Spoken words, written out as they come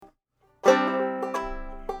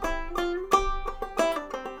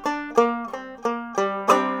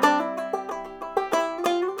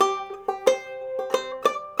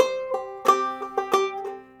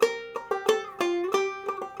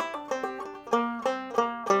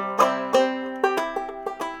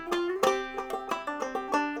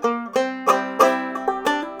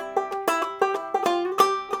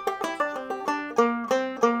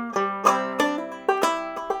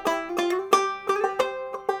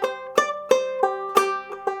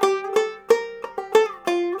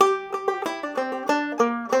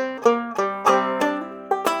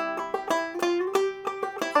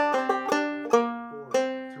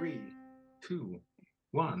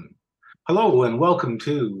Hello and welcome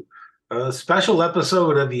to a special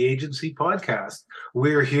episode of the Agency Podcast.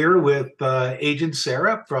 We're here with Agent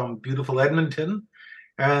Sarah from beautiful Edmonton,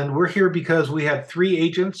 and we're here because we have three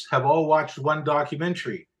agents have all watched one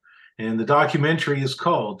documentary, and the documentary is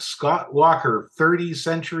called Scott Walker, 30th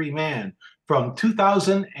Century Man from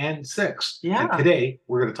 2006. Yeah. And today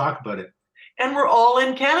we're going to talk about it. And we're all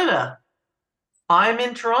in Canada. I'm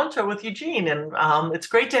in Toronto with Eugene, and it's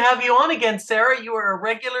great to have you on again, Sarah. You are a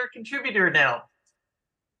regular contributor now.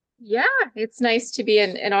 Yeah, it's nice to be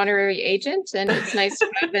an honorary agent, and it's nice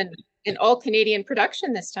to have an all-Canadian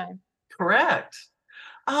production this time. Correct.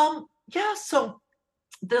 Yeah, so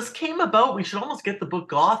this came about. We should almost get the book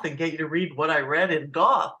Goth and get you to read what I read in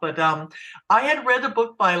Goth. But I had read a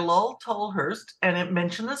book by Lol Tolhurst, and it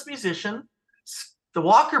mentioned this musician, the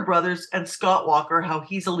Walker brothers, and Scott Walker, how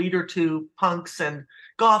he's a leader to punks and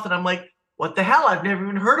goth. And I'm like, what the hell? I've never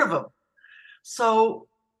even heard of him. So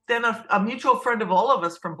then a mutual friend of all of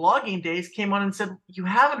us from blogging days came on and said, you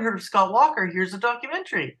haven't heard of Scott Walker? Here's a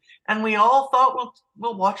documentary. And we all thought,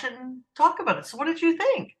 we'll watch it and talk about it. So what did you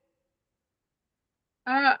think?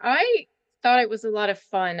 I thought it was a lot of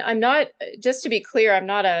fun. I'm not, just to be clear, I'm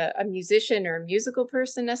not a musician or a musical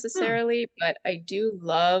person necessarily, but I do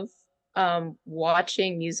love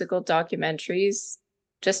watching musical documentaries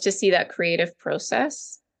just to see that creative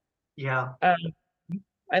process. Yeah.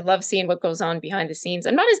 I love seeing what goes on behind the scenes.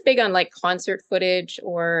 I'm not as big on like concert footage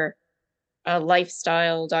or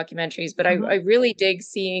lifestyle documentaries, but I really dig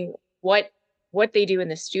seeing what they do in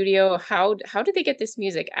the studio. How do they get this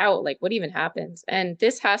music out? Like what even happens? And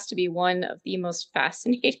this has to be one of the most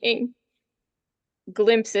fascinating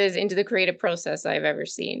glimpses into the creative process I've ever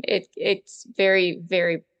seen. It's very,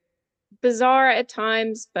 very bizarre at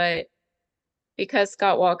times, but because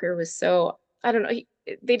Scott Walker was so, I don't know,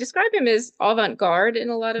 they describe him as avant-garde in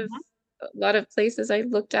a lot of places I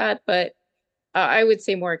looked at, but I would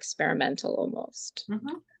say more experimental almost.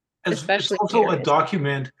 It's Especially also a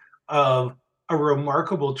document of a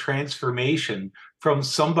remarkable transformation from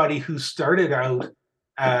somebody who started out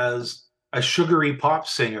as a sugary pop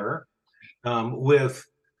singer with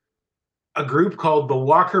a group called the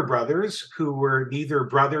Walker Brothers, who were neither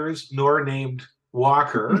brothers nor named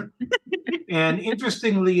Walker. And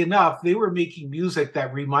interestingly enough, they were making music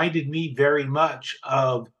that reminded me very much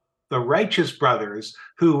of the Righteous Brothers,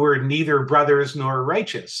 who were neither brothers nor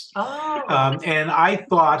righteous. And I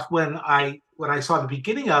thought when I saw the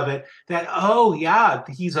beginning of it that, oh yeah,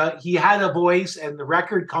 he had a voice, and the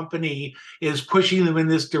record company is pushing them in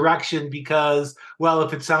this direction because, well,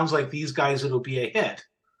 if it sounds like these guys, it'll be a hit.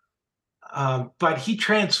 But he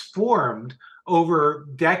transformed over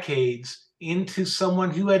decades into someone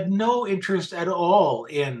who had no interest at all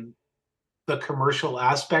in the commercial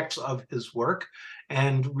aspects of his work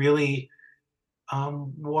and really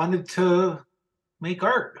wanted to make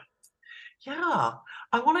art. Yeah,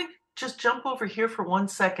 I want to just jump over here for 1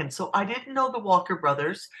 second. So I didn't know the Walker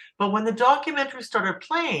Brothers, but when the documentary started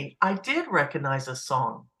playing, I did recognize a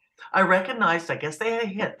song. I recognized, I guess they had a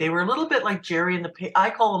hit. They were a little bit like Jerry and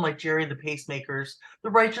I call them like Jerry and the Pacemakers.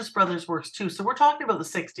 The Righteous Brothers works too. So we're talking about the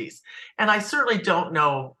 60s. And I certainly don't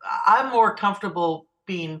know. I'm more comfortable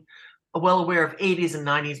being well aware of 80s and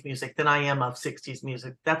 90s music than I am of 60s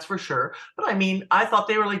music. That's for sure. But I mean, I thought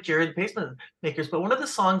they were like Jerry and the Pacemakers. But one of the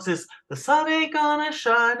songs is "The Sun Ain't Gonna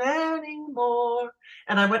Shine Anymore."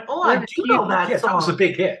 And I went, oh, I do know that song. That was a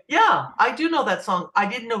big hit. Yeah, I do know that song. I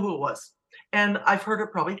didn't know who it was. And I've heard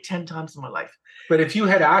it probably 10 times in my life. But if you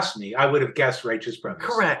had asked me, I would have guessed Righteous Brothers.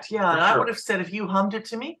 Correct, yeah. And I would have said, if you hummed it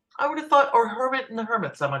to me, I would have thought, or Hermit and the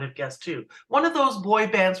Hermits, I might have guessed too. One of those boy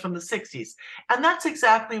bands from the 60s. And that's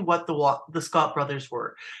exactly what the Scott Brothers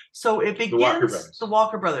were. So it begins, the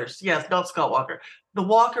Walker Brothers. Yes, not Scott Walker. The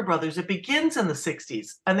Walker Brothers, it begins in the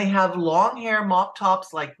 60s. And they have long hair mop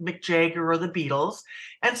tops like Mick Jagger or the Beatles.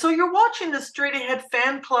 And so you're watching this straight ahead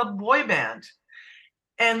fan club boy band.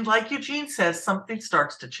 And like Eugene says, something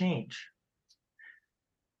starts to change.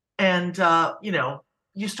 And,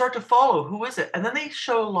 you start to follow, who is it? And then they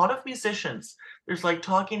show a lot of musicians. There's like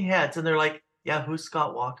talking heads, and they're like, yeah, who's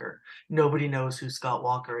Scott Walker? Nobody knows who Scott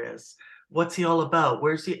Walker is. What's he all about?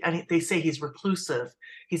 Where's he? And they say he's reclusive.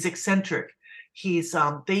 He's eccentric. He's,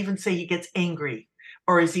 they even say he gets angry.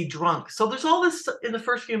 Or is he drunk? So there's all this in the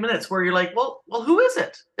first few minutes where you're like, well, who is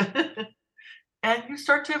it? And you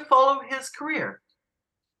start to follow his career.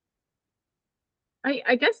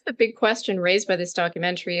 I guess the big question raised by this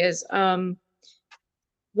documentary is,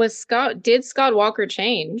 did Scott Walker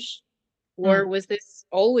change? Or was this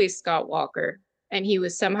always Scott Walker? And he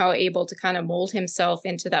was somehow able to kind of mold himself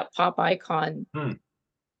into that pop icon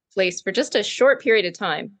place for just a short period of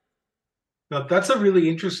time. Now, that's a really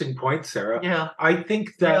interesting point, Sarah. Yeah. I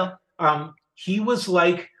think that he was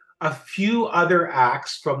like a few other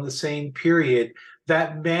acts from the same period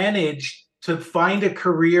that managed to find a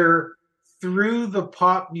career through the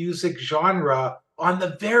pop music genre on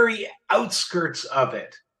the very outskirts of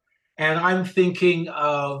it. And I'm thinking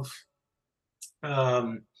of,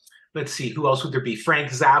 let's see, who else would there be?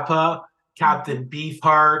 Frank Zappa, Captain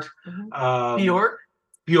Beefheart, Bjork.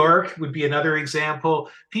 Bjork would be another example.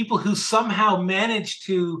 People who somehow managed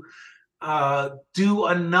to do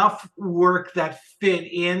enough work that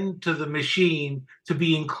fit into the machine to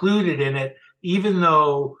be included in it, even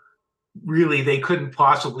though really they couldn't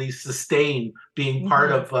possibly sustain being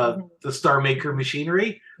part of the Star Maker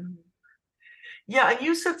machinery. Yeah, and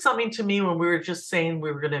you said something to me when we were just saying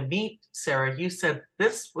we were going to meet Sarah. You said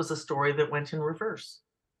this was a story that went in reverse.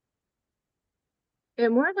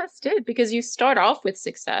 It more or less did, because you start off with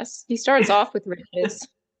success. He starts off with riches.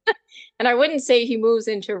 And I wouldn't say he moves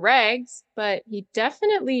into rags, but he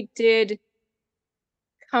definitely did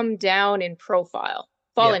come down in profile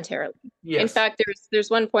voluntarily. Yes. In fact, there's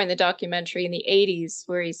one point in the documentary in the 80s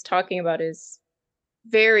where he's talking about his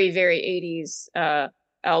very, very 80s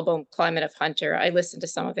album, Climate of Hunter. I listened to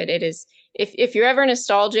some of it. It is, if you're ever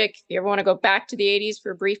nostalgic, if you ever want to go back to the 80s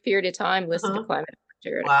for a brief period of time, listen to Climate of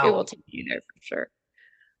Hunter. Wow. It will take you there for sure.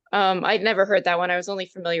 I'd never heard that one. I was only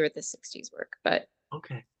familiar with the 60s work, but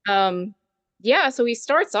okay. Yeah, so he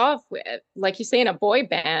starts off with, like you say, in a boy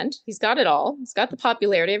band. He's got it all. He's got the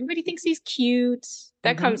popularity. Everybody thinks he's cute.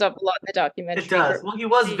 That comes up a lot in the documentary. It does. Well, he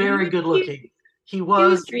was very good looking. He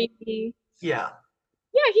was dreamy. Yeah.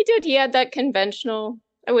 Yeah, he did. He had that conventional,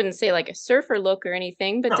 I wouldn't say like a surfer look or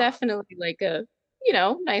anything, but definitely like a,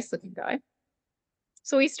 nice looking guy.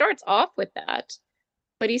 So he starts off with that,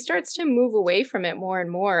 but he starts to move away from it more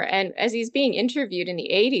and more. And as he's being interviewed in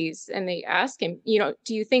the 80s and they ask him,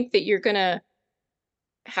 do you think that you're going to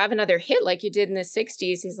have another hit like you did in the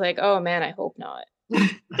 60s? He's like, oh man, I hope not.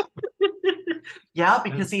 Yeah,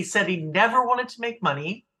 because he said he never wanted to make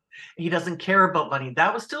money. He doesn't care about money.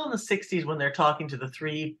 That was still in the 60s when they're talking to the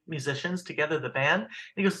three musicians together, the band.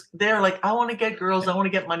 He goes, they're like, I want to get girls, I want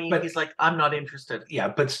to get money. But he's like, I'm not interested. Yeah,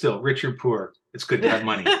 but still, rich or poor, it's good to have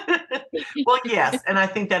money. Well, yes, and I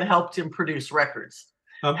think that helped him produce records.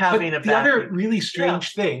 Having the other really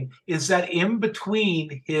strange thing is that in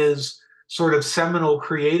between his sort of seminal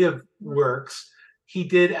creative works, he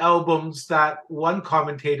did albums that one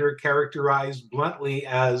commentator characterized bluntly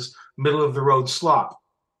as middle-of-the-road slop.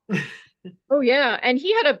 Oh, yeah. And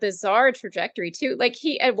he had a bizarre trajectory, too. Like,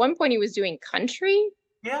 at one point, he was doing country.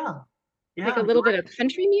 Yeah. Like a little bit of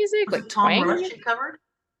country music. Like Tom Rush he covered?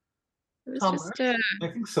 It was just, I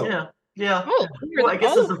think so. Yeah. Yeah. Oh, well, I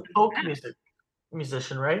guess as a folk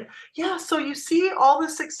musician, right? Yeah. So you see all the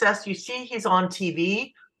success. You see he's on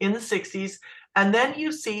TV in the 60s. And then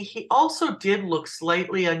you see he also did look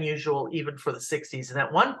slightly unusual even for the 60s. And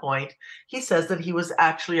at one point, he says that he was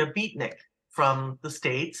actually a beatnik from the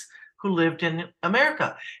States who lived in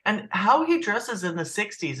America. And how he dresses in the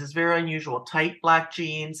 60s is very unusual. Tight black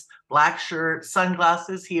jeans, black shirt,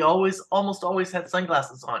 sunglasses. He almost always had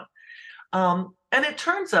sunglasses on. And it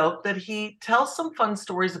turns out that he tells some fun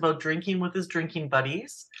stories about drinking with his drinking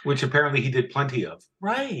buddies. Which apparently he did plenty of.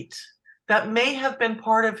 Right. That may have been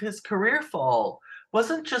part of his career fall.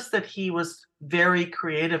 Wasn't just that he was very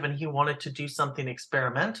creative and he wanted to do something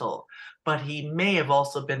experimental, but he may have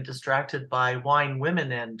also been distracted by wine,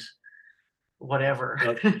 women, and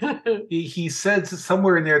whatever. He said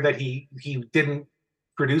somewhere in there that he didn't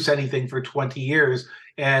produce anything for 20 years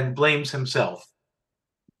and blames himself.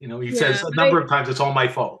 He says a number of times, it's all my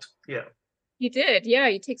fault. Yeah. He did. Yeah.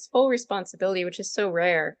 He takes full responsibility, which is so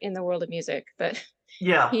rare in the world of music. But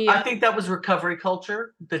yeah, I think that was recovery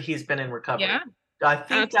culture, that he's been in recovery. Yeah. I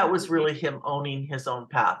think that was really him owning his own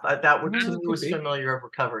path. That would, to me, was familiar of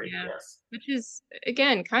recovery. Yeah. Yes. Which is,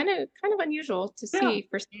 again, kind of unusual to see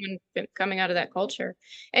for someone coming out of that culture.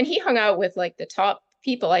 And he hung out with like the top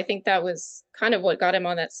people. I think that was kind of what got him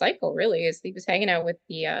on that cycle, really, is he was hanging out with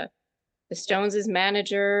the Stones'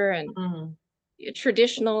 manager and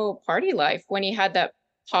traditional party life when he had that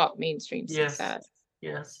pop mainstream success.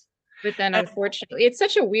 Yes. But then, unfortunately, it's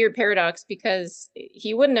such a weird paradox because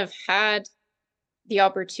he wouldn't have had the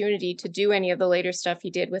opportunity to do any of the later stuff he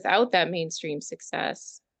did without that mainstream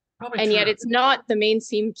success. And yet it's not the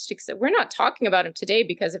mainstream success. We're not talking about him today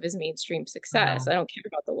because of his mainstream success. No. I don't care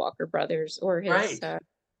about the Walker Brothers or his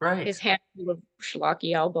his handful of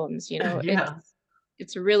schlocky albums.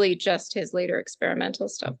 It's really just his later experimental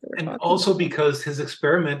stuff that we're talking about. And also because his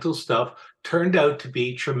experimental stuff turned out to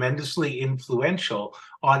be tremendously influential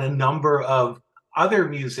on a number of other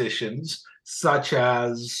musicians, such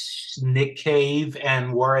as Nick Cave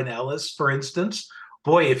and Warren Ellis, for instance.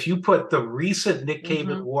 Boy, if you put the recent Nick Cave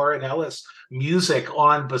and Warren Ellis music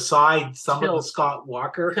on beside some of the Scott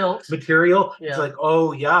Walker material, it's like,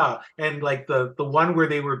 oh yeah, and like the one where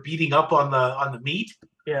they were beating up on the meat.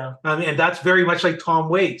 Yeah. And that's very much like Tom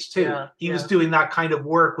Waits too. Yeah, he was doing that kind of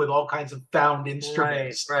work with all kinds of found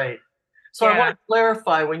instruments. Right. So I want to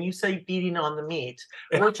clarify, when you say beating on the meat,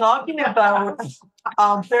 we're talking about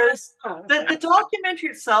there's the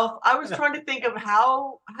documentary itself. I was trying to think of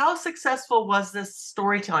how successful was this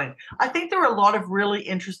storytelling. I think there were a lot of really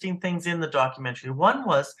interesting things in the documentary. One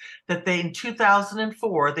was that they, in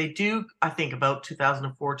 2004, they do, I think about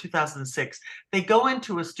 2004, 2006, they go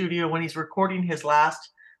into a studio when he's recording his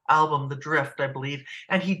last album, The Drift, I believe,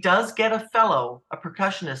 and he does get a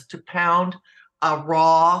percussionist, to pound a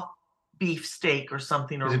raw beef steak or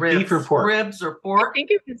something, or ribs, ribs or pork.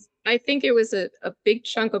 I think it was a big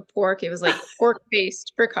chunk of pork. It was like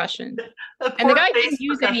pork-based percussion. And the guy didn't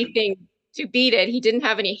use anything to beat it. He didn't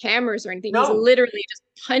have any hammers or anything. No. He's literally just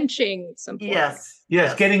punching some pork.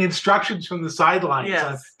 Yes, getting instructions from the sidelines.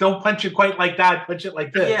 Yes. Don't punch it quite like that, punch it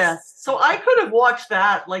like this. Yes. So I could have watched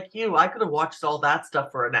that like you. I could have watched all that stuff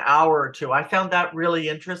for an hour or two. I found that really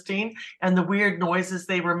interesting, and the weird noises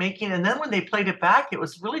they were making. And then when they played it back, it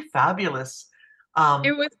was really fabulous.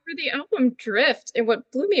 It was for the album Drift. And what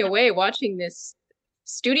blew me away watching this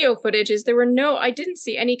studio footage is I didn't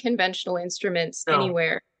see any conventional instruments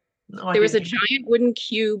anywhere. No, there was a giant wooden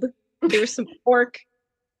cube. There was some pork.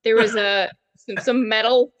 There was some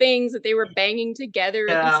metal things that they were banging together.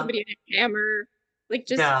 Yeah. Somebody had a hammer, but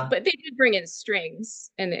they did bring in strings,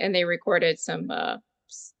 and they recorded some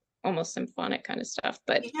almost symphonic kind of stuff,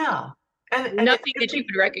 but and nothing that you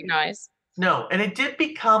could recognize. No, and it did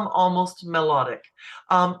become almost melodic.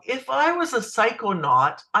 If I was a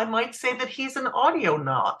psychonaut, I might say that he's an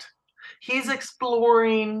audionaut. He's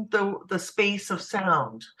exploring the space of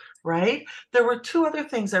sound, right? There were two other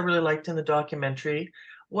things I really liked in the documentary,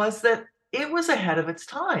 was that it was ahead of its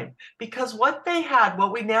time, because what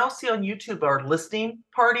we now see on YouTube are listening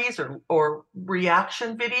parties or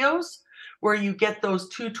reaction videos, where you get those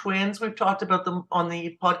two twins. We've talked about them on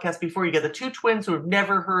the podcast before. You get the two twins who have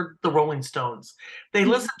never heard the Rolling Stones. They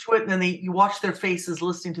listen to it, and then you watch their faces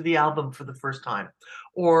listening to the album for the first time.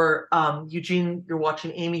 Or Eugene, you're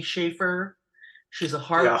watching Amy Schaefer. She's a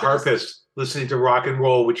harpist. Harpist, listening to rock and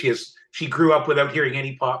roll, which she grew up without hearing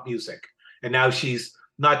any pop music. And now she's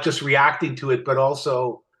not just reacting to it, but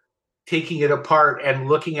also taking it apart and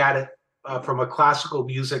looking at it from a classical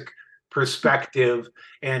music perspective,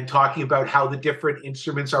 and talking about how the different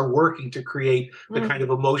instruments are working to create the kind of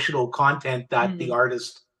emotional content that the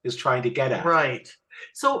artist is trying to get at. Right.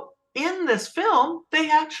 So in this film,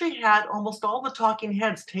 they actually had almost all the talking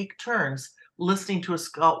heads take turns listening to a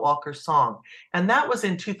Scott Walker song. And that was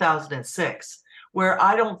in 2006, where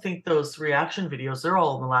I don't think those reaction videos, they're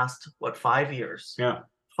all in the last, 5 years? Yeah.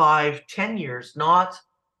 5-10 years, not.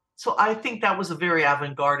 So I think that was a very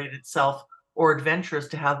avant-garde in itself, or adventurous,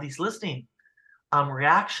 to have these listening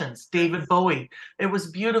reactions. David Bowie, it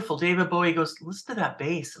was beautiful. David Bowie goes, listen to that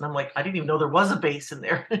bass. And I'm like, I didn't even know there was a bass in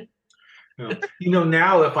there.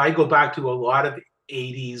 Now if I go back to a lot of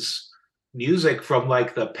 80s music, from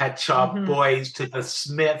like the Pet Shop Boys to the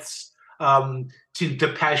Smiths, to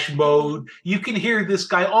Depeche Mode, you can hear this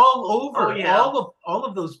guy all over all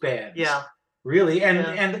of those bands. Yeah. Really, and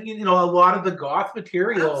a lot of the goth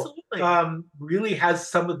material really has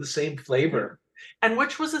some of the same flavor. And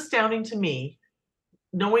which was astounding to me,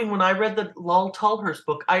 knowing when I read the Lol Tolhurst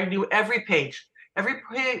book, I knew every page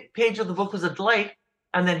of the book was a delight,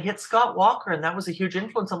 and then hit Scott Walker, and that was a huge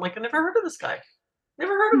influence. I'm like, I never heard of this guy,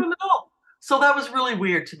 never heard of him at all. So that was really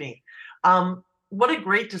weird to me. What a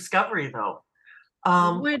great discovery, though.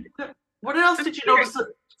 What else did you notice?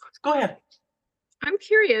 Go ahead. I'm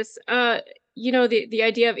curious. The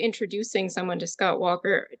idea of introducing someone to Scott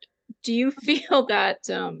Walker, do you feel that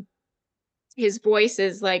his voice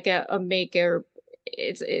is like a maker?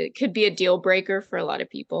 It could be a deal breaker for a lot of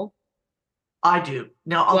people. I do.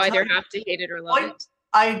 Now, I'll either have to hate it or love it.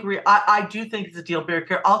 I agree. I do think it's a deal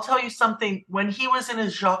breaker. I'll tell you something. When he was in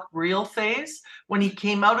his Jacques Brel phase, when he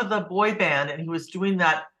came out of the boy band and he was doing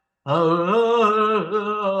that, I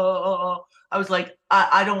was like,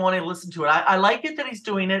 I don't want to listen to it. I like it that he's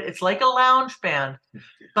doing it. It's like a lounge band.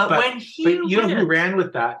 But you know who ran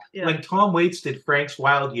with that? Yeah. When Tom Waits did Frank's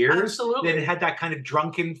Wild Years, then it had that kind of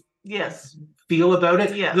drunken feel about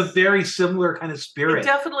it. Yes. The very similar kind of spirit. It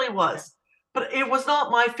definitely was. But it was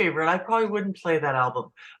not my favorite. I probably wouldn't play that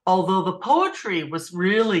album. Although the poetry was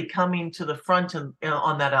really coming to the front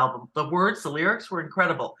on that album. The words, the lyrics were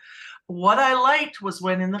incredible. what I liked was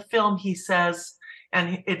when in the film he says,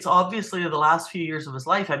 and it's obviously the last few years of his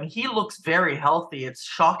life. I mean, he looks very healthy. It's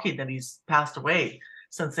shocking that he's passed away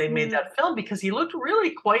since they made that film, because he looked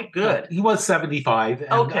really quite good. He was 75.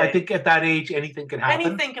 And Okay. I think at that age, anything can happen.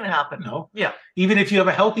 Anything can happen. No. Yeah. Even if you have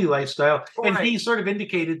a healthy lifestyle. And Right. he sort of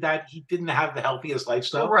indicated that he didn't have the healthiest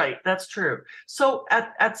lifestyle. Right. That's true. So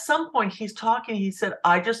at some point he's talking, he said,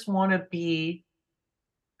 we just want a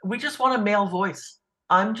male voice.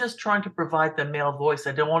 I'm just trying to provide the male voice.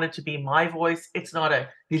 I don't want it to be my voice. It's not a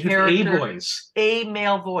character, a voice. A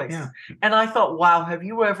male voice. Yeah. And I thought, wow, have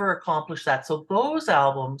you ever accomplished that? So those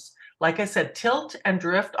albums, like I said, Tilt and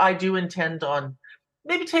Drift, I do intend on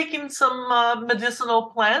maybe taking some medicinal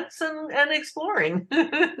plants and exploring.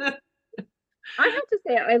 I have to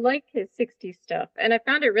say, I like his 60s stuff. And I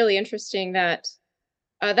found it really interesting that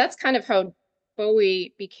that's kind of how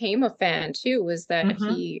Bowie became a fan too, was that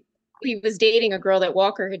he was dating a girl that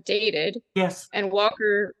Walker had dated. Yes. And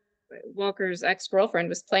Walker's ex-girlfriend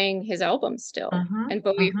was playing his albums still. And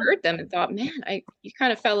Bowie heard them and thought, man, you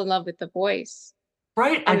kind of fell in love with the voice.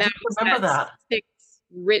 Right. And I do remember that.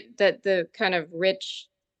 The kind of rich,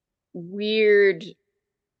 weird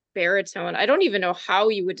baritone. I don't even know how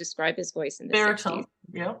you would describe his voice in the baritone. 60s.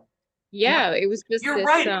 Yeah. Yeah, it was just You're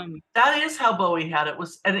right. That is how Bowie had it.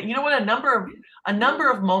 And you know what? A number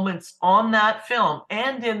of moments on that film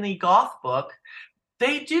and in the Goth book,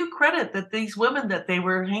 they do credit that these women that they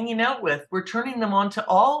were hanging out with were turning them on to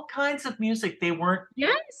all kinds of music they weren't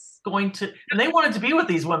going to, and they wanted to be with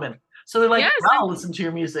these women. So they're like, I'll listen to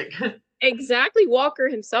your music. Exactly. Walker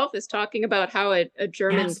himself is talking about how a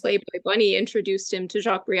German Playboy bunny introduced him to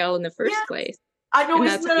Jacques Brel in the first place. I know,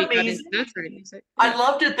 isn't that amazing? Music. I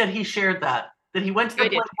loved it that he shared that he went to the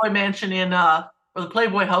Playboy mansion or the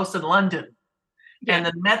Playboy house in London, and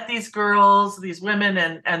then met these girls, these women,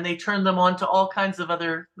 and they turned them on to all kinds of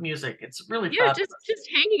other music. It's really fabulous. just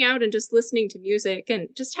hanging out and just listening to music and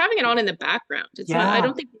just having it on in the background. It's not, I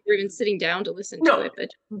don't think we were even sitting down to listen to it, but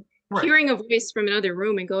hearing a voice from another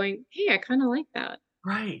room and going, hey, I kind of like that.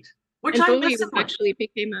 Right. Which and Bowie actually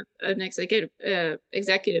became an executive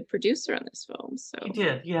producer on this film. So he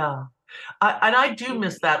did, yeah. I do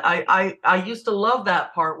miss that. I used to love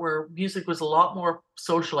that part where music was a lot more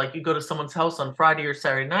social. Like you go to someone's house on Friday or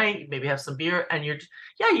Saturday night, you maybe have some beer, and you're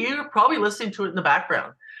probably listening to it in the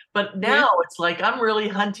background. But now it's like I'm really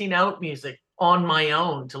hunting out music on my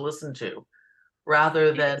own to listen to,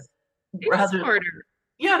 rather than it's harder.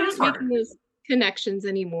 Yeah, it is harder. Making those connections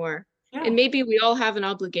anymore. Yeah. And maybe we all have an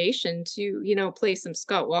obligation to, play some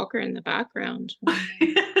Scott Walker in the background.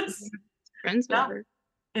 Yes. Friends over.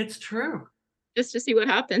 It's true. Just to see what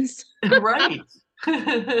happens. Right.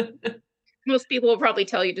 Most people will probably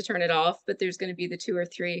tell you to turn it off, but there's going to be the 2 or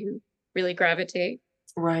 3 who really gravitate.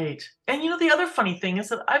 Right. And the other funny thing is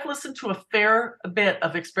that I've listened to a fair bit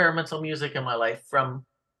of experimental music in my life, from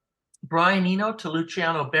Brian Eno to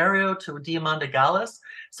Luciano Berio to Diamanda Gallis.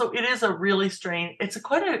 So it is a really strange, it's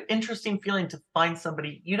quite an interesting feeling to find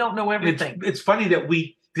somebody, you don't know everything. It's funny that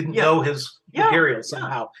we didn't know his material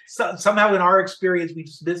somehow. So, somehow in our experience, we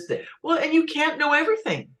just missed it. Well, and you can't know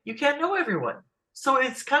everything. You can't know everyone. So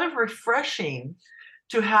it's kind of refreshing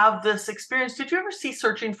to have this experience. Did you ever see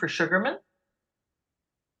Searching for Sugarman?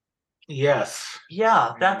 Yes.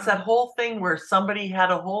 Yeah, that's that whole thing where somebody had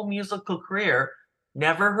a whole musical career.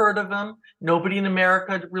 Never heard of him. Nobody in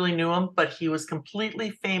America really knew him, but he was completely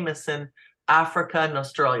famous in Africa and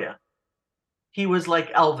Australia. He was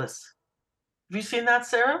like Elvis. Have you seen that,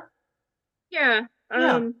 Sarah? Yeah.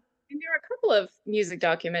 And there are a couple of music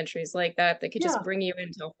documentaries like that could just bring you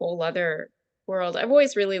into a whole other world. I've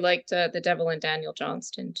always really liked The Devil and Daniel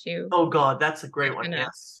Johnston too. Oh God, that's a great one.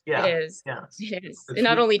 Yes. Yeah. It is. Yes. It is. It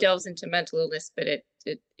not only delves into mental illness, but it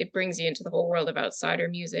brings you into the whole world of outsider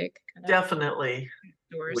music. Definitely.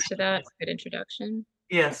 Doors to that. Good introduction.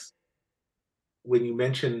 Yes. When you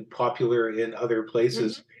mentioned popular in other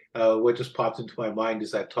places, what just popped into my mind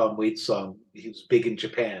is that Tom Waits song. He was big in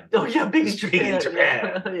Japan. Oh yeah, big in Japan.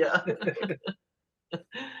 Yeah.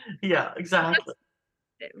 Yeah, exactly.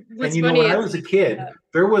 And when I was a kid,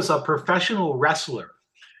 there was a professional wrestler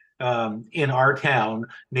in our town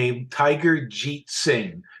named Tiger Jeet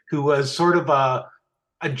Singh, who was sort of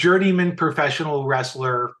a journeyman professional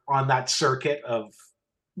wrestler on that circuit of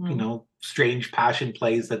strange passion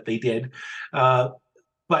plays that they did.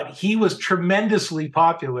 But he was tremendously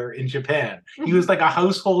popular in Japan. He was like a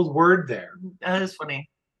household word there. That is funny.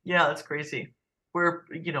 Yeah, that's crazy. Where,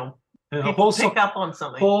 a whole pick up on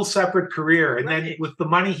something. Whole separate career. And then with the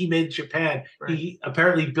money he made in Japan, he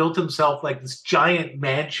apparently built himself like this giant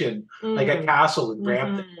mansion, like a castle in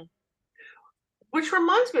Brampton. Which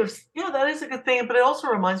reminds me of, that is a good thing, but it also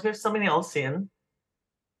reminds me of somebody else in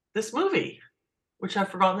this movie, which I've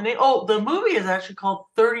forgotten the name. Oh, the movie is actually called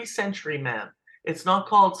 30th Century Man. It's not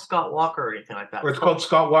called Scott Walker or anything like that. Or it's called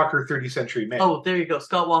Scott Walker, 30th Century Man. Oh, there you go.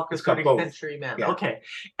 Scott Walker, It's got 30th both. Century Man. Yeah. Okay.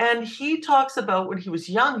 And he talks about when he was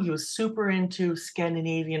young, he was super into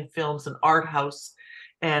Scandinavian films and art house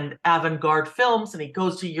and avant-garde films. And he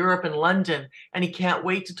goes to Europe and London and he can't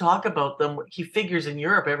wait to talk about them. He figures in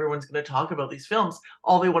Europe, everyone's going to talk about these films.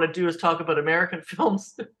 All they want to do is talk about American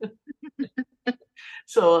films.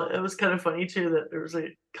 So it was kind of funny too that there was a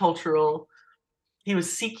cultural, he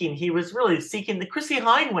was really seeking. The Chrissy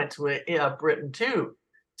Hine went to Britain too,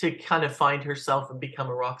 to kind of find herself and become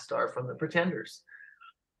a rock star from the Pretenders.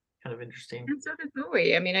 Kind of interesting. And so did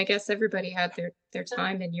Bowie. I mean, I guess everybody had their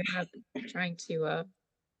time in Europe trying to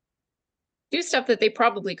do stuff that they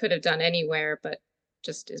probably could have done anywhere, but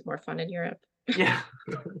just is more fun in Europe. Yeah.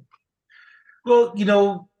 Well,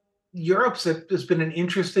 Europe has been an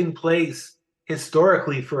interesting place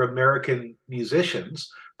historically for American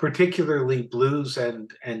musicians, particularly blues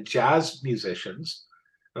and jazz musicians.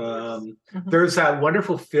 There's that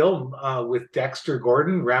wonderful film with Dexter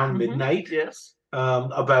Gordon, Round Midnight, yes,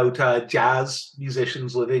 about jazz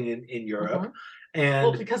musicians living in Europe.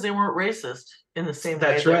 And because they weren't racist in the same way.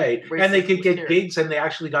 That's right. And they could get gigs and they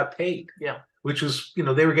actually got paid. Yeah. Which was,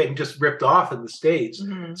 they were getting just ripped off in the States.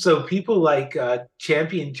 So people like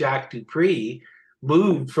Champion Jack Dupree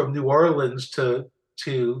moved from New Orleans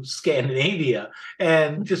to Scandinavia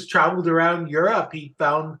and just traveled around Europe. He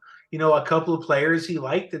found, a couple of players he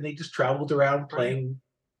liked, and they just traveled around playing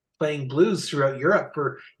blues throughout Europe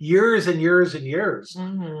for years and years and years,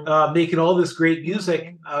 making all this great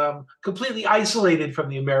music, completely isolated from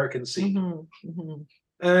the American scene.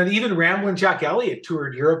 And even Ramblin' Jack Elliott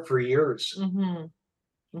toured Europe for years. It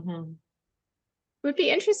would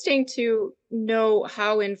be interesting to know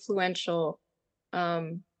how influential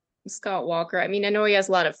Scott Walker. I mean, I know he has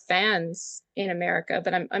a lot of fans in America,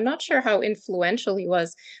 but I'm not sure how influential he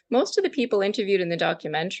was. Most of the people interviewed in the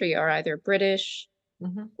documentary are either British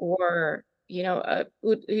or,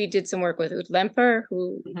 he did some work with Oud Lemper,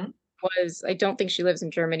 who was, I don't think she lives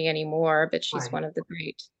in Germany anymore, but she's one of the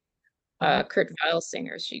great Kurt Weill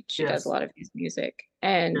singers. She does a lot of his music.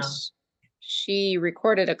 And she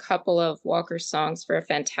recorded a couple of Walker songs for a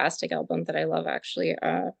fantastic album that I love, actually.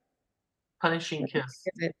 Punishing Kiss.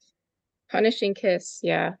 Punishing Kiss,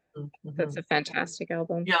 yeah. That's a fantastic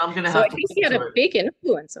album. Yeah, I'm gonna have to. I think he had a big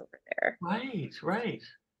influence over there. Right.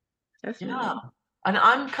 Definitely. Yeah. And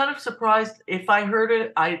I'm kind of surprised. If I heard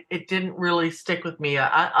it, it didn't really stick with me.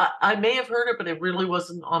 I may have heard it, but it really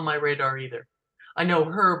wasn't on my radar either. I know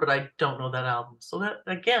her, but I don't know that album. So that,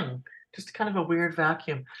 again, just kind of a weird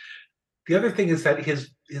vacuum. The other thing is that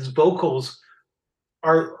his vocals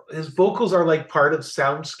are like part of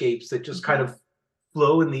soundscapes that just kind of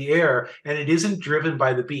flow in the air, and it isn't driven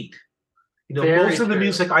by the beat. Most of the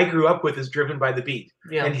music I grew up with is driven by the beat,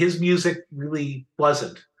 and his music really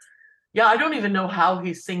wasn't. Yeah, I don't even know how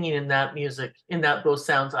he's singing in that music, those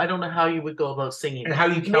sounds. I don't know how you would go about singing. And how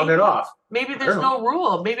you count it off. Maybe there's no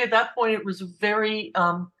rule. Maybe at that point it was very,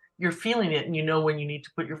 you're feeling it and you know when you need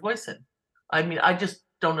to put your voice in. I mean, I just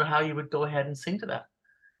don't know how you would go ahead and sing to that.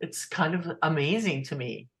 It's kind of amazing to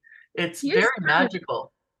me. It's very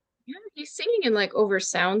magical. Yeah, he's singing in like over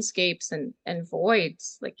soundscapes and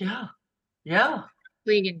voids. Like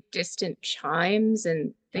playing in distant chimes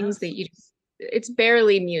and things that it's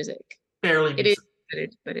barely music. Barely music. It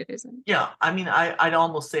is, but it isn't. Yeah, I mean, I'd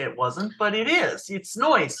almost say it wasn't, but it is. It's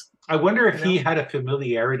noise. I wonder if he had a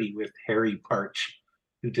familiarity with Harry Parch,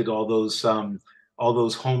 who did all those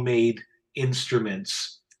homemade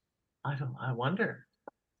instruments. I wonder.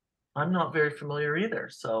 I'm not very familiar either.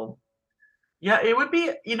 So yeah, it would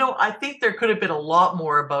be, I think there could have been a lot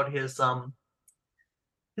more about his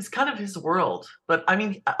kind of his world. But I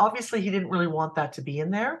mean, obviously he didn't really want that to be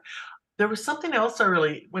in there. There was something else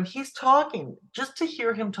when he's talking, just to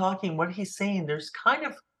hear him talking, what he's saying, there's kind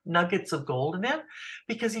of nuggets of gold in it,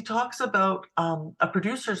 because he talks about a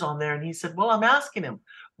producer's on there and he said, well, I'm asking him,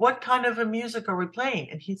 what kind of a music are we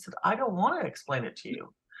playing? And he said, I don't want to explain it to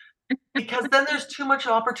you, because then there's too much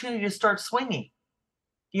opportunity to start swinging.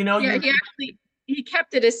 He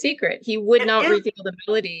kept it a secret. He would not reveal the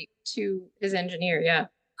melody to his engineer. Yeah.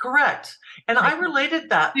 Correct. And I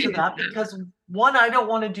related that to that because, one, I don't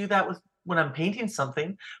want to do that when I'm painting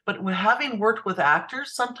something, but when having worked with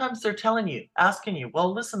actors, sometimes they're asking you,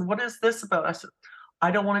 well, listen, what is this about? I said,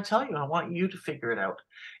 I don't want to tell you. I want you to figure it out.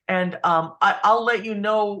 And I'll let you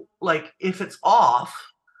know, like, if it's off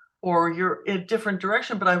or you're in a different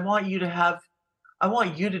direction, but I want you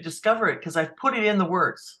to discover it because I've put it in the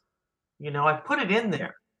words. I put it in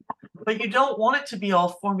there, but you don't want it to be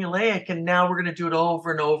all formulaic and now we're going to do it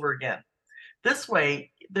over and over again. This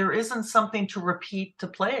way, there isn't something to repeat to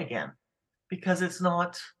play again because it's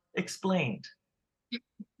not explained.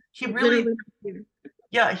 He really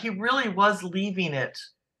was leaving it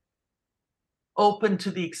open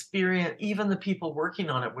to the experience. Even the people working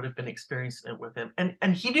on it would have been experiencing it with him.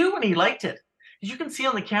 And he knew when he liked it. As you can see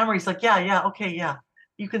on the camera, he's like, yeah, okay, yeah.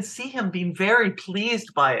 You can see him being very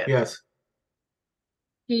pleased by it. Yes.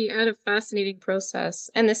 He had a fascinating process.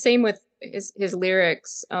 And the same with his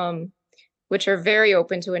lyrics, which are very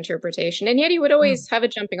open to interpretation. And yet he would always have a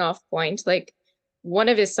jumping off point. Like one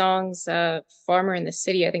of his songs, Farmer in the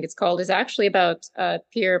City, I think it's called, is actually about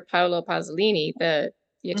Pier Paolo Pasolini, the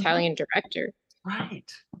Italian director.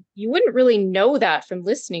 Right. You wouldn't really know that from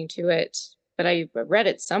listening to it, but I read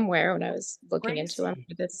it somewhere when I was looking into him.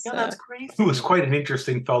 Yeah, that's crazy. He was quite an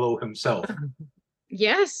interesting fellow himself.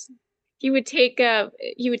 Yes. He would take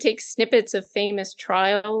snippets of famous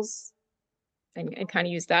trials and kind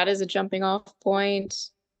of use that as a jumping off point.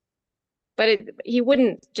 But he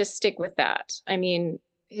wouldn't just stick with that. I mean,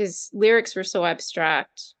 his lyrics were so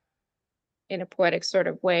abstract in a poetic sort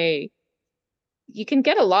of way. You can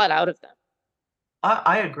get a lot out of them.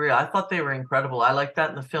 I agree. I thought they were incredible. I like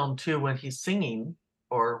that in the film too, when he's singing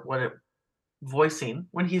when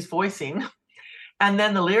he's voicing, and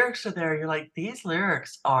then the lyrics are there. You're like, these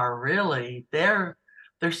lyrics are really, they're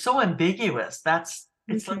so ambiguous.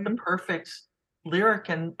 It's like the perfect lyric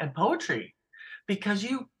and poetry, because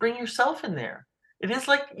you bring yourself in there. It is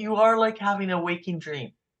like you are like having a waking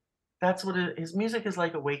dream. That's what his music is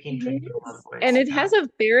like, a waking dream in a lot of ways. And it has a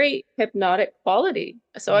very hypnotic quality.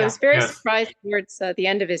 So I was very surprised towards the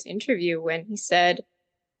end of his interview when he said,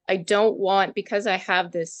 I don't want, because I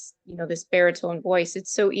have this, this baritone voice,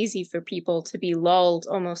 it's so easy for people to be lulled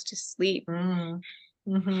almost to sleep. And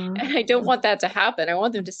I don't want that to happen. I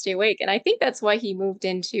want them to stay awake. And I think that's why he moved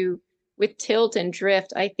into, with Tilt and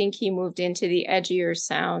Drift, I think he moved into the edgier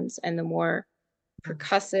sounds and the more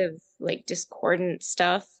percussive, like discordant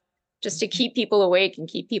stuff, just to keep people awake and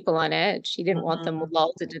keep people on edge. He didn't want them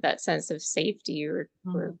lulled into that sense of safety or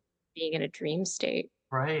being in a dream state.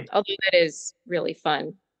 Right. Although that is really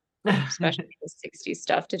fun, especially the 60s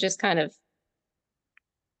stuff, to just kind of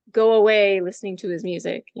go away listening to his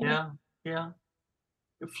music. Yeah.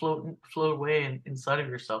 Float away inside of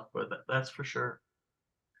yourself with it. That's for sure.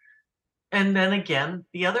 And then again,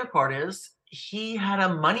 the other part is he had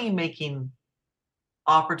a money-making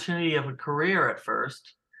opportunity of a career at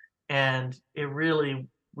first, and it really,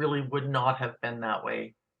 really would not have been that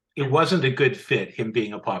way. It wasn't a good fit, him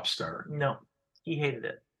being a pop star. No, he hated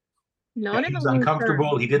it. No, he was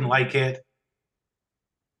uncomfortable. He didn't like it.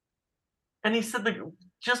 And he said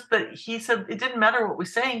he said it didn't matter what we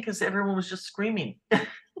sang because everyone was just screaming.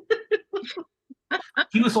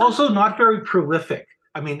 He was also not very prolific.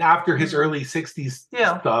 I mean, after his early 60s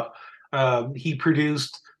stuff, he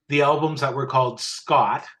produced the albums that were called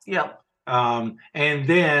Scott. Yeah. And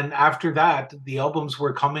then after that, the albums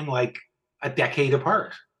were coming like a decade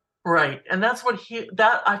apart. Right. And that's what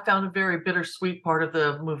I found a very bittersweet part of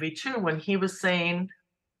the movie too, when he was saying,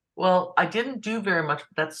 well, I didn't do very much,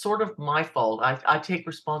 but that's sort of my fault. I take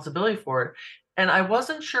responsibility for it. And I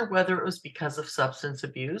wasn't sure whether it was because of substance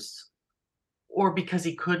abuse or because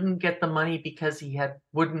he couldn't get the money because he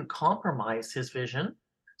wouldn't compromise his vision.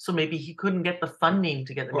 So maybe he couldn't get the funding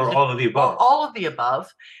to get the music. Or all of the above. Or all of the above.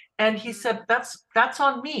 And he said, that's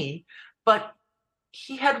on me. But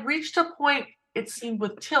he had reached a point, it seemed,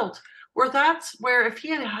 with Tilt, where if he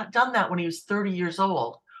had done that when he was 30 years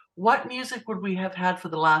old, what music would we have had for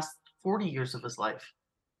the last 40 years of his life?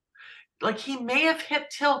 Like, he may have hit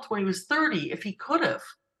Tilt when he was 30 if he could have.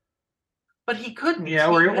 But he couldn't. Yeah,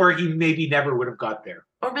 or he maybe never would have got there.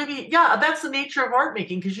 Or maybe, that's the nature of art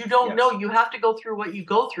making, because you don't know. You have to go through what you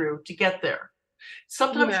go through to get there.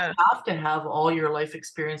 Sometimes you have to have all your life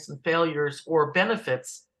experience and failures or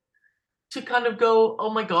benefits to kind of go, oh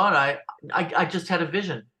my God, I just had a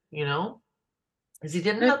vision, Because he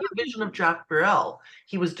didn't have the vision of Jacques Brel.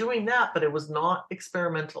 He was doing that, but it was not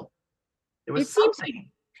experimental. It was something.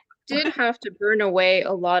 He did have to burn away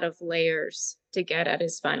a lot of layers to get at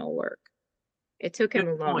his final work. It took him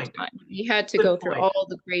a long time. He had to go through all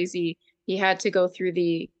the crazy. He had to go through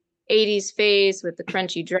the 80s phase with the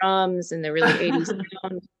crunchy drums and the really 80s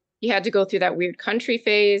sound. He had to go through that weird country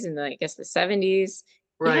phase in the 70s.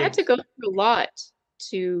 Right. He had to go through a lot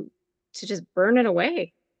to just burn it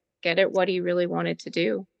away, get at what he really wanted to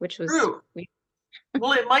do, which was true.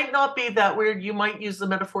 Well, it might not be that weird. You might use the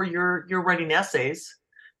metaphor, you're writing essays.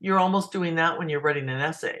 You're almost doing that when you're writing an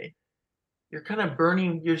essay. you're kind of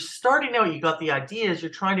burning, you're starting out, you got the ideas,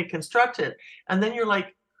 you're trying to construct it, and then you're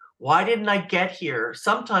like, why didn't I get here?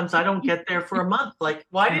 Sometimes I don't get there for a month. Like,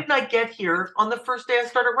 why didn't I get here on the first day I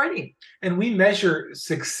started writing? And we measure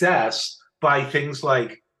success by things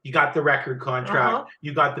like you got the record contract,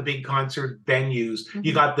 you got the big concert venues,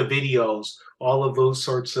 you got the videos, all of those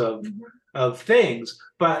sorts of things.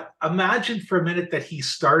 But imagine for a minute that he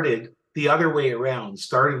started the other way around,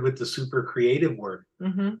 started with the super creative work.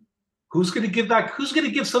 Who's going to give that? Who's going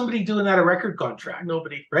to give somebody doing that a record contract?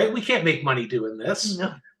 Nobody. Right? We can't make money doing this.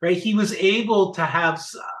 No. Right? He was able to have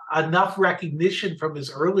enough recognition from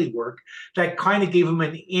his early work that kind of gave him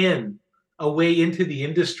a way into the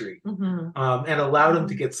industry, and allowed him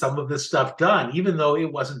to get some of this stuff done, even though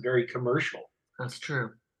it wasn't very commercial. That's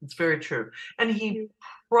true. It's very true. And he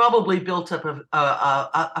probably built up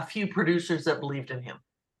a few producers that believed in him,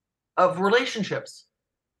 of relationships,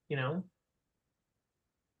 you know.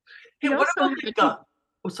 Hey, what about the guy?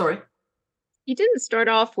 Oh, sorry. He didn't start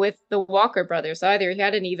off with the Walker Brothers either. He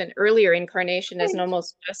had an even earlier incarnation as an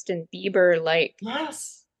almost Justin Bieber-like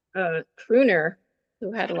crooner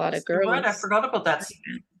who had a lot of girls. Right, I forgot about that.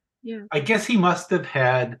 Yeah. I guess he must have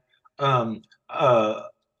had a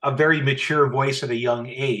very mature voice at a young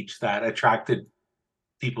age that attracted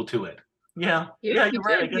people to it. Yeah, you're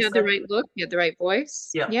right. He had the right look. He had the right voice.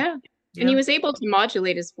 Yeah. And he was able to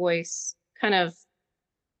modulate his voice, kind of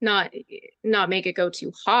not make it go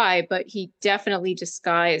too high, but he definitely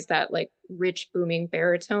disguised that like rich booming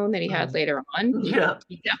baritone that he had later on.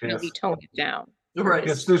 He definitely toned it down. Right.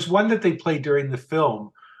 Yes, there's one that they played during the film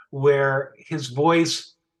where his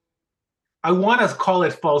voice, I want to call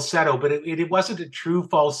it falsetto, but it wasn't a true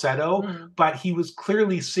falsetto, but he was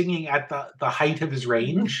clearly singing at the height of his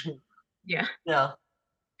range. Yeah.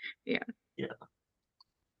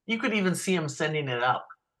 You could even see him sending it up.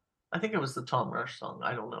 I think it was the Tom Rush song.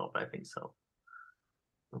 I don't know, but I think so.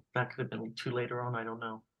 That could have been too later on. I don't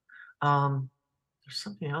know. There's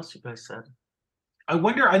something else you guys said. I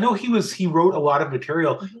wonder. I know he wrote a lot of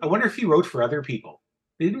material. I wonder if he wrote for other people.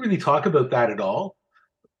 They didn't really talk about that at all.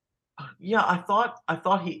 Yeah, I thought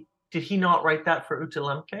did he not write that for Ute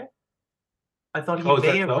Lemke? I thought he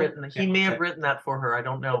may have written. He may have written that for her. I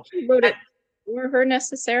don't know. He wrote it for her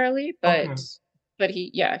necessarily, but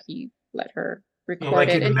he let her record like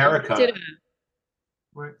it. In America,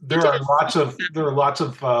 there are lots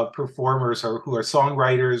of performers who are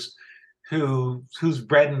songwriters whose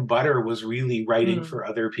bread and butter was really writing for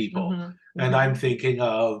other people. And I'm thinking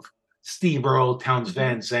of Steve Earle, Townes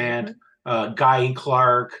Van Zandt, Guy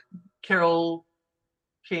Clark, Carole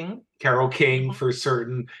King for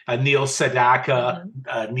certain, Neil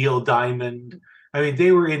Sedaka, Neil Diamond. I mean,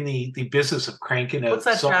 they were in the business of cranking out. What's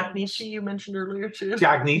that songs. Jack Nietzsche you mentioned earlier too?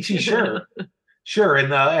 Jack Nietzsche, sure. Sure,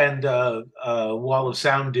 and Wall of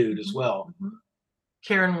Sound dude as well.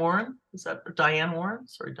 Karen Warren, is that Diane Warren?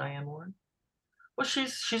 Sorry, Diane Warren. Well,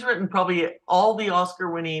 she's written probably all the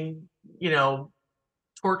Oscar-winning,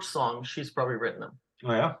 torch songs. She's probably written them.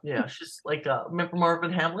 Oh yeah. Yeah, she's like remember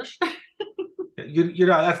Marvin Hamlish? you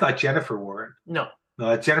know that's not Jennifer Warren. No,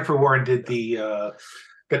 Jennifer Warren did the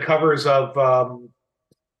covers of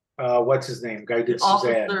what's his name? Guy did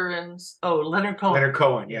Suzanne. Leonard Cohen. Leonard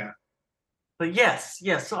Cohen, yeah. But yes.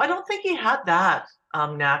 So I don't think he had that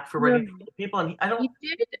knack for writing for people, and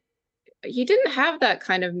he didn't have that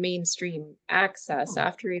kind of mainstream access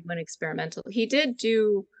after he went experimental. He did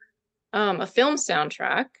do a film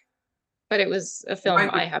soundtrack, but it was a film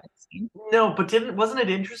I haven't seen. No, but wasn't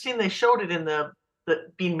it interesting? They showed it in the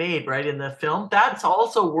being made right in the film. That's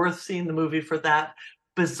also worth seeing the movie for that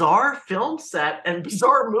bizarre film set and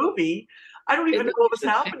bizarre movie. I don't even know what was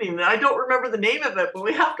happening. I don't remember the name of it, but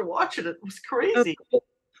we have to watch it. It was crazy.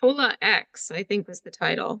 Lola X, I think, was the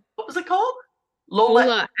title. What was it called?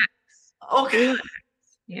 Lola X. Okay. Lola X.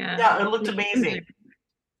 Yeah. Yeah, it looked amazing.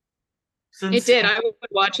 It did. I would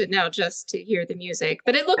watch it now just to hear the music,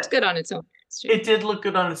 but it looked good on its own. It did look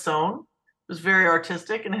good on its own. It was very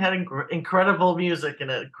artistic and it had incredible music and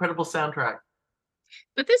an incredible soundtrack.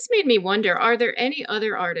 But this made me wonder, are there any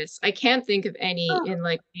other artists, I can't think of any in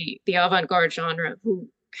like the avant-garde genre, who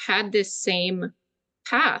had this same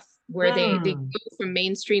path where they go from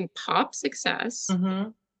mainstream pop success,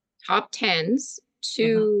 top tens,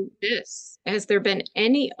 to this? Has there been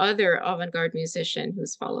any other avant-garde musician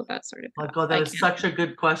who's followed that sort of path? Oh God, that is such a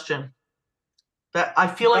good question. That I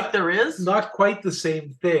feel like there is. Not quite the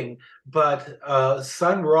same thing, but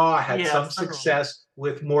Sun Ra had some success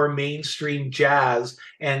with more mainstream jazz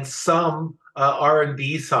and some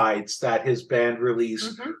R&B sides that his band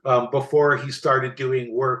released before he started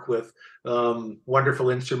doing work with wonderful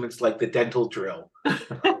instruments like the dental drill.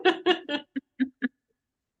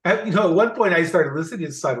 At one point I started listening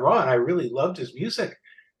to Sun Ra, and I really loved his music.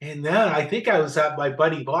 And then I think I was at my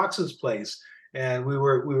buddy Box's place, and we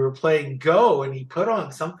were playing Go, and he put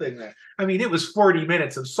on something that, I mean, it was 40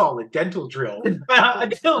 minutes of solid dental drill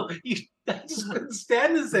until I just couldn't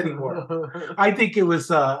stand this anymore. I think it was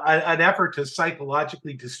an effort to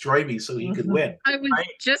psychologically destroy me so he could win. I was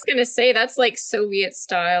just gonna say that's like Soviet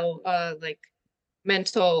style, like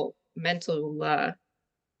mental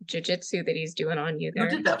jujitsu that he's doing on you there.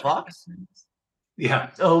 Who did that, Vox? Yeah.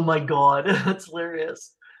 Oh my God, that's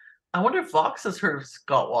hilarious. I wonder if Vox has heard of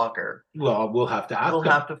Scott Walker. Well, we'll have to ask We'll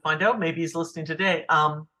him. have to find out. Maybe he's listening today.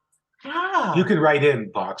 Yeah. You can write in,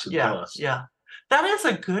 Box, and tell us. Yeah. That is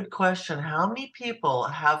a good question. How many people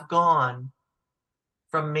have gone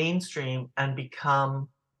from mainstream and become,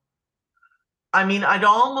 I mean, I'd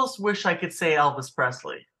almost wish I could say Elvis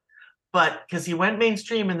Presley, but because he went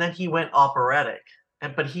mainstream and then he went operatic.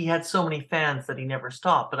 But he had so many fans that he never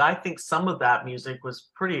stopped. But I think some of that music was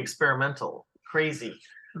pretty experimental, crazy.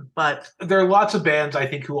 But there are lots of bands, I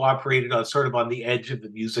think, who operated on sort of on the edge of the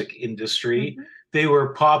music industry. They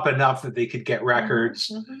were pop enough that they could get records.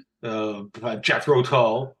 Jethro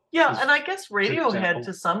Tull. Yeah, and I guess Radiohead,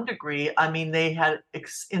 to some degree, I mean, they had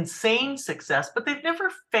insane success, but they've never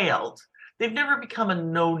failed. They've never become a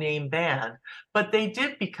no-name band, but they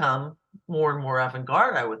did become more and more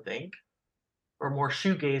avant-garde, I would think, or more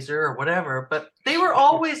shoegazer or whatever. But they were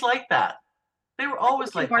always like that. They were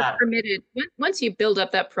always like that. Permitted. Once you build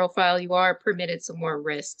up that profile, you are permitted some more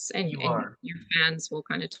risks, and your fans will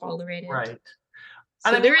kind of tolerate it. Right.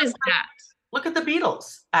 So and there is that. Look at the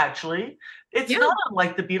Beatles, actually. It's not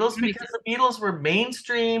unlike the Beatles because the Beatles were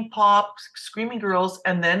mainstream pop, screaming girls,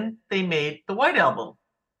 and then they made the White Album.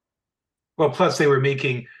 Well, plus they were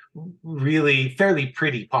making really fairly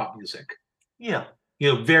pretty pop music. Yeah.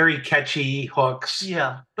 Very catchy hooks.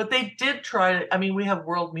 Yeah, but they did try. I mean, we have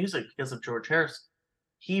world music because of George Harrison.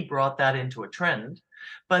 He brought that into a trend.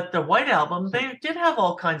 But the White Album, they did have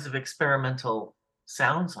all kinds of experimental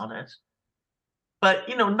sounds on it. But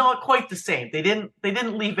not quite the same. They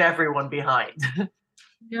didn't leave everyone behind.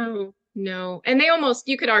 No. And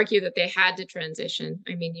you could argue that they had to transition.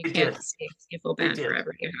 I mean, you can't stay a full band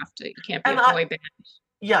forever. You can't be a boy band.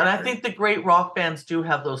 Yeah, and I think the great rock bands do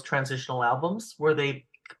have those transitional albums where they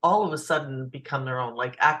all of a sudden become their own,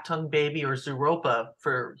 like Acton Baby or Zooropa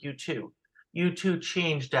for U2. U2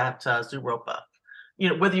 changed at Zooropa.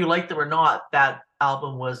 Whether you liked them or not, that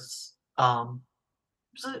album was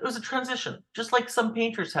it was a transition, just like some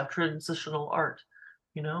painters have transitional art.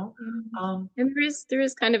 And there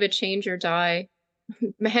is kind of a change or die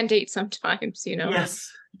mandate sometimes.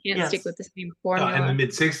 Yes, you can't stick with the same formula. In the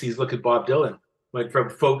mid-60s, look at Bob Dylan. Went from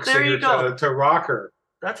folk singer to rocker.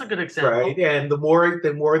 That's a good example. Right. And the more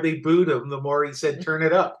they booed him, the more he said, turn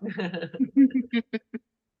it up.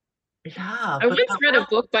 Yeah. I once read a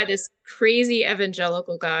book by this crazy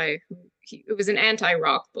evangelical guy. It was an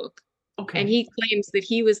anti-rock book. Okay. And he claims that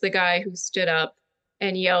he was the guy who stood up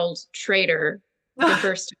and yelled traitor the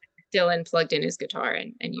first time Dylan plugged in his guitar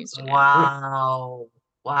and used it. Wow.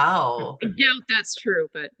 Wow. I doubt that's true,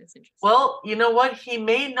 but it's interesting. Well, you know what? He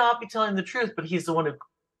may not be telling the truth, but he's the one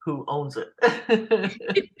who owns it.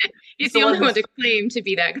 He's the only one to claim to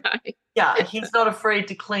be that guy. Yeah, he's not afraid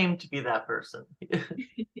to claim to be that person.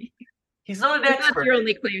 He's not an expert. Not your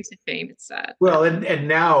only claim to fame. It's sad. Well, and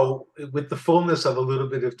now with the fullness of a little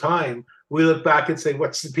bit of time, we look back and say,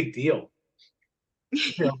 "What's the big deal?"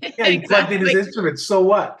 Yeah, he plugged in his instruments. So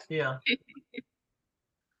what? Yeah.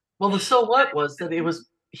 Well, the so what was that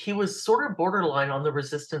he was sort of borderline on the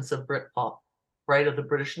resistance of Britpop, right, of the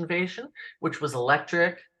British invasion, which was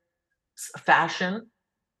electric, fashion,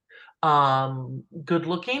 good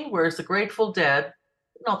looking, whereas the Grateful Dead,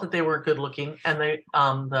 not that they weren't good looking, and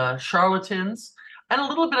the Charlatans, and a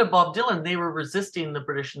little bit of Bob Dylan, they were resisting the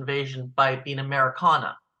British invasion by being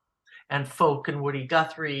Americana and folk and Woody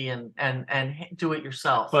Guthrie and do it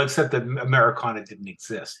yourself. Well, except that Americana didn't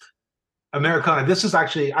exist. Americana, this is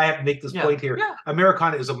actually, I have to make this point here. Yeah.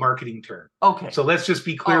 Americana is a marketing term. Okay. So let's just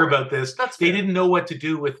be clear about this. They didn't know what to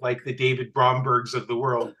do with like the David Brombergs of the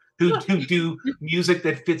world who do music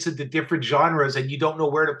that fits into different genres and you don't know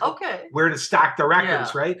where to stack the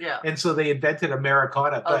records, right? Yeah. And so they invented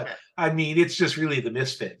Americana. But I mean, it's just really the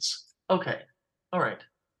Misfits. Okay. All right.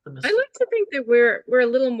 I like to think that we're a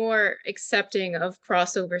little more accepting of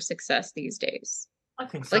crossover success these days. I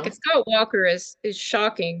think so. Like Scott Walker is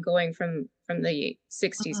shocking going from the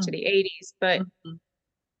 60s to the 80s, but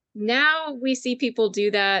now we see people do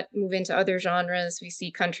that, move into other genres. We see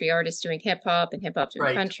country artists doing hip hop and hip hop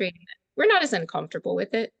doing country. We're not as uncomfortable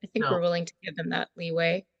with it. I think we're willing to give them that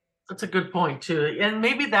leeway. That's a good point too. And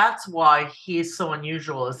maybe that's why he's so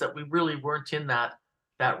unusual, is that we really weren't in that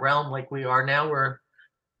realm like we are now. We're,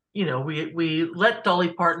 we let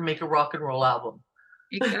Dolly Parton make a rock and roll album.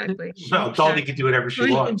 Exactly. Well, Dolly can do whatever she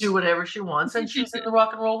She wants. can do whatever she wants, and she's in the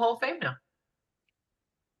Rock and Roll Hall of Fame now.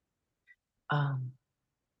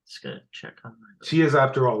 Just gonna check on my. She is,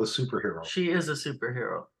 after all, a superhero. She is a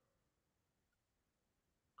superhero.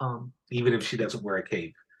 Even if she doesn't wear a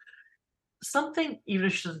cape. Even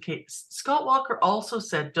if she doesn't cape. Scott Walker also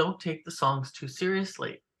said, "Don't take the songs too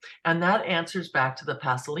seriously." And that answers back to the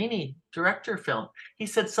Pasolini director film. He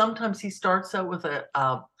said sometimes he starts out with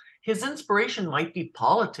his inspiration might be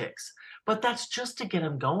politics, but that's just to get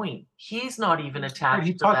him going. He's not even attached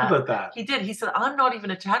He to talked that. about that. He did. He said, I'm not even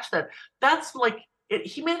attached to that. That's like,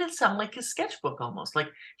 he made it sound like his sketchbook almost. Like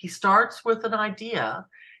he starts with an idea,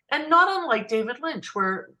 and not unlike David Lynch,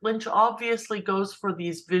 where Lynch obviously goes for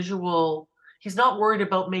these visual, he's not worried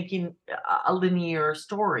about making a linear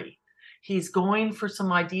story. He's going for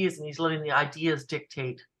some ideas, and he's letting the ideas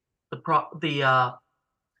dictate the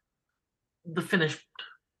finished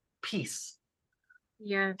piece.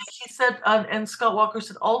 Yes. He said, and Scott Walker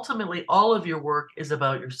said, ultimately, all of your work is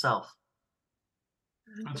about yourself.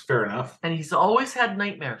 That's fair enough. And he's always had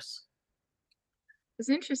nightmares. It's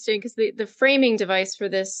interesting because the framing device for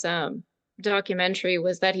this documentary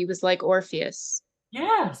was that he was like Orpheus.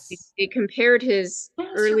 Yes. He compared his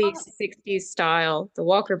early 60s style, the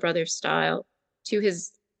Walker Brothers style, to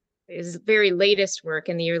his very latest work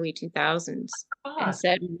in the early 2000s. And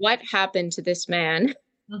said, what happened to this man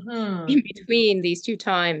in between these two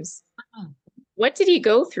times? What did he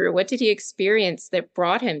go through? What did he experience that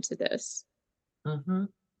brought him to this?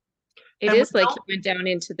 It is like he went down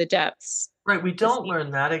into the depths. Right. We don't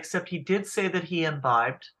learn that, except he did say that he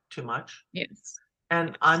imbibed too much. Yes.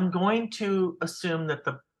 And I'm going to assume that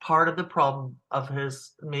the part of the problem of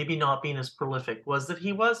his maybe not being as prolific was that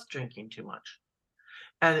he was drinking too much.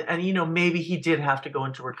 And maybe he did have to go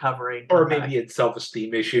into recovery. Or maybe it's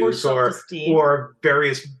self-esteem issues or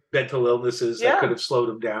various mental illnesses that could have slowed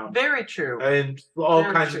him down. Very true. And all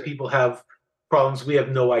kinds of people have problems we have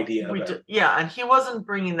no idea about. And he wasn't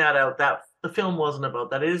bringing that out. That the film wasn't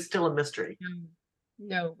about that. It is still a mystery.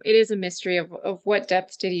 No, it is a mystery of what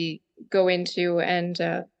depths did he go into, and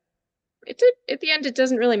at the end it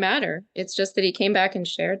doesn't really matter. It's just that he came back and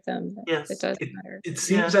shared them. Yes, it does matter. It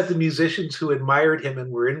seems that the musicians who admired him and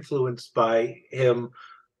were influenced by him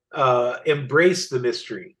embraced the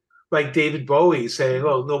mystery, like David Bowie saying,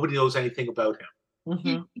 "Oh, nobody knows anything about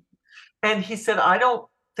him." And he said, "I don't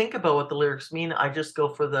think about what the lyrics mean. I just go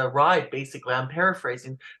for the ride." Basically, I'm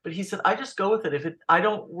paraphrasing, but he said, "I just go with it. I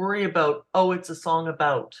don't worry about, oh, it's a song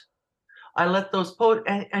about. I let those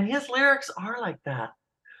and his lyrics are like that.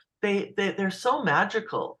 They're so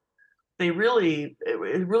magical. They really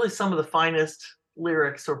some of the finest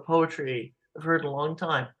lyrics or poetry I've heard in a long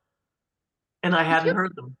time, and I hadn't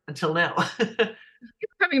heard them until now."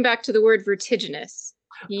 Coming back to the word vertiginous.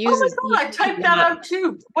 Oh my God! I typed that out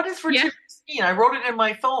too. What does vertiginous mean? I wrote it in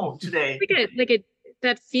my phone today.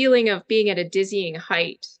 That feeling of being at a dizzying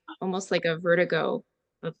height, almost like a vertigo,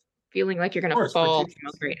 of feeling like you're going to fall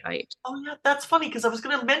from a great height. Oh yeah, that's funny because I was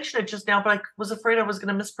going to mention it just now, but I was afraid I was going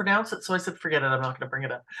to mispronounce it, so I said, "Forget it. I'm not going to bring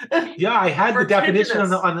it up." Yeah, I had the definition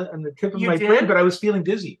on the tip of my brain, but I was feeling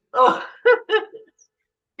dizzy. Oh.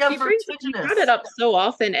 Yeah, he brought it up so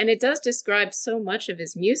often, and it does describe so much of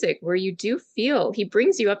his music, where you do feel he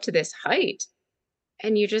brings you up to this height,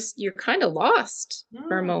 and you're kind of lost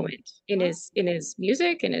for a moment in his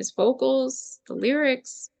music and his vocals, the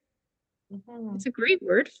lyrics. It's a great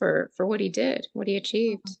word for what he did, what he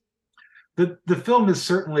achieved. The film is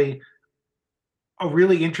certainly a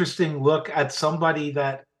really interesting look at somebody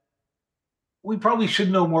that we probably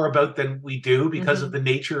should know more about than we do because of the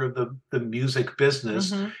nature of the music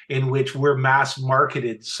business, in which we're mass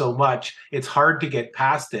marketed so much. It's hard to get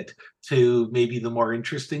past it to maybe the more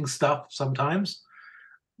interesting stuff sometimes.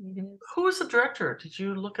 Who was the director? Did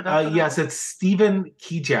you look it up? Yes, it's Stephen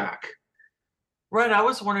Kijak. Right. I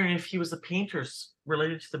was wondering if he was a painter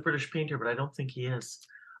related to the British painter, but I don't think he is.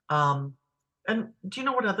 And do you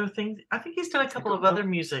know what other things? I think he's done a couple of other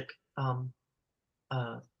music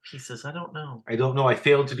pieces. I don't know. I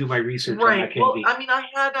failed to do my research on that. Well, I mean, I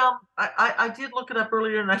had I did look it up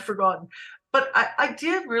earlier and I'd forgotten, but I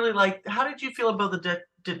did really like. How did you feel about the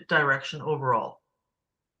direction overall?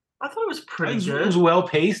 I thought it was pretty good. It was well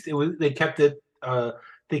paced. They kept it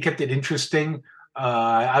interesting.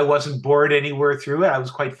 I wasn't bored anywhere through it. I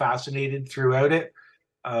was quite fascinated throughout it.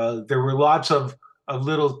 There were lots of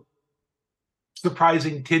little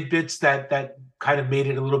surprising tidbits that kind of made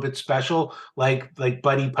it a little bit special, like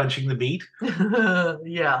Buddy punching the beat.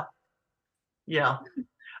 Yeah. Yeah.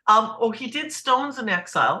 Oh, he did Stones in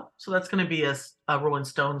Exile, so that's going to be a Rolling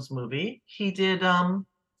Stones movie. He did.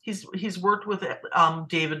 He's worked with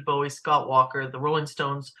David Bowie, Scott Walker, the Rolling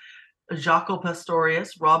Stones, Jaco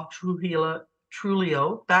Pastorius, Rob Trujillo,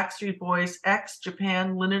 Backstreet Boys, X,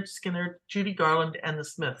 Japan, Lynyrd Skynyrd, Judy Garland, and the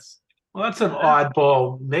Smiths. Well, that's an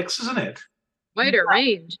oddball mix, isn't it? Quite a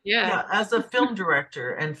range, yeah. Yeah, as a film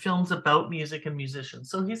director and films about music and musicians.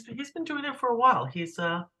 So he's been doing it for a while. He's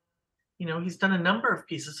he's done a number of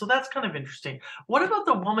pieces. So that's kind of interesting. What about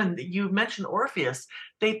the woman that you mentioned, Orpheus?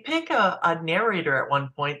 They pick a narrator at one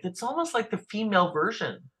point that's almost like the female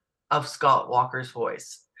version of Scott Walker's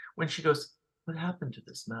voice when she goes, "What happened to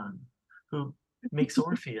this man who makes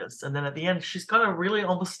Orpheus?" And then at the end, she's got a really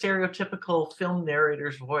almost stereotypical film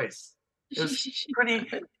narrator's voice. It was pretty.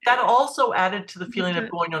 That also added to the feeling of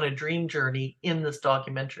going on a dream journey in this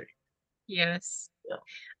documentary. Yes. Yeah.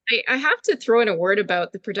 I have to throw in a word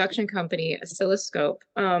about the production company, Oscilloscope.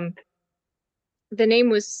 The name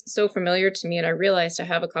was so familiar to me, and I realized I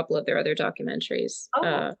have a couple of their other documentaries.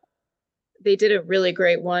 Oh. They did a really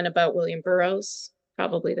great one about William Burroughs,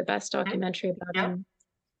 probably the best documentary about him.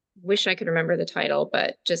 Wish I could remember the title,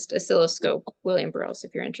 but just Oscilloscope, William Burroughs,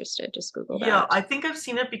 if you're interested, just Google that. Yeah, I think I've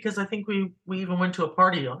seen it because I think we even went to a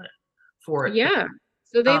party on it for it. Yeah.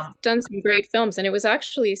 So they've done some great films, and it was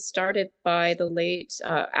actually started by the late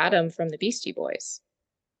Adam from the Beastie Boys.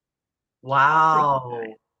 Wow.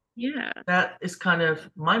 Yeah. That is kind of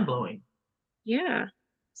mind-blowing. Yeah.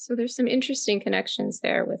 So there's some interesting connections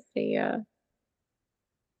there with the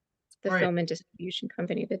film and distribution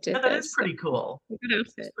company that did that this. is pretty cool. Good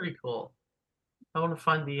outfit. It's pretty cool. I want to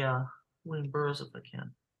find the William Burroughs if I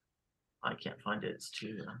can. I can't find it. It's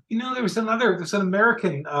too. There's an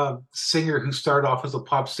American singer who started off as a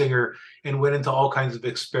pop singer and went into all kinds of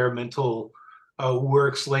experimental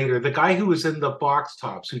works later. The guy who was in the Box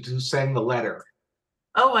Tops, who sang The Letter.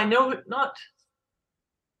 Oh, I know it.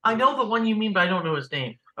 I know the one you mean, but I don't know his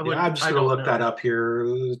name. I'm just going to look that up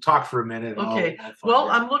here. Talk for a minute. Okay.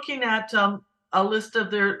 I'm looking at a list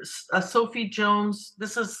of their Sophie Jones.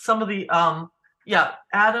 This is some of the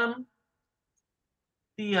Adam.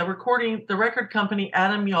 The record company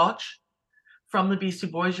Adam Yauch from the Beastie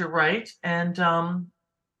Boys. You're right, and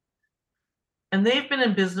they've been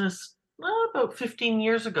in business about 15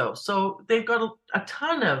 years ago. So they've got a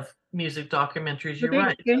ton of music documentaries. You're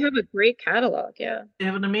right. They have a great catalog. Yeah, they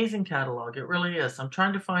have an amazing catalog. It really is. I'm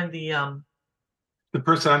trying to find the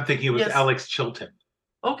person I'm thinking of was Alex Chilton.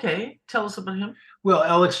 Okay, tell us about him. Well,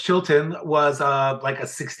 Alex Chilton was like a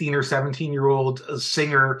 16 or 17-year-old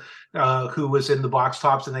singer who was in the Box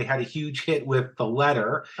Tops, and they had a huge hit with The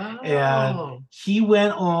Letter. Oh. And he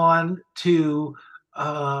went on to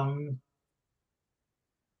the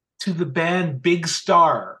band Big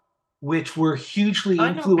Star, which were hugely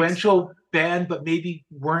influential band, but maybe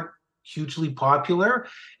weren't hugely popular.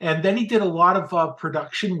 And then he did a lot of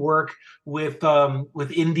production work with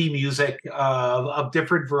indie music of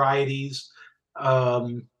different varieties,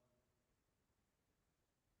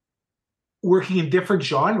 working in different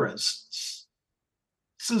genres.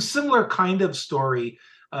 So similar kind of story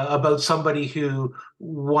about somebody who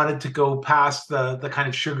wanted to go past the kind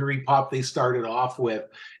of sugary pop they started off with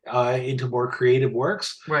into more creative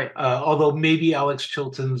works. Right. Although maybe Alex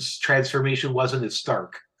Chilton's transformation wasn't as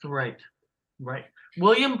stark. Right.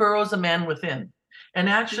 William Burroughs, A Man Within. And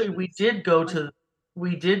actually we did go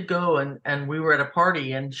and we were at a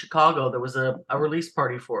party in Chicago. There was a release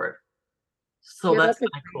party for it. So that's kind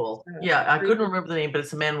of cool. Yeah, I couldn't remember the name, but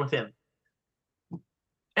it's A Man Within.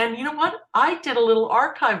 And you know what? I did a little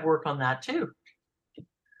archive work on that too.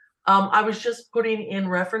 I was just putting in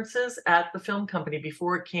references at the film company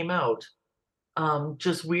before it came out.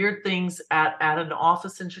 Just weird things at an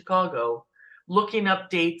office in Chicago, looking up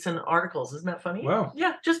dates and articles. Isn't that funny? Wow.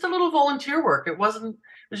 Yeah, just a little volunteer work. It was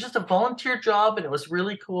just a volunteer job, and it was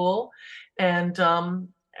really cool. And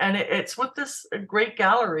it's with this great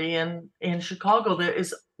gallery in Chicago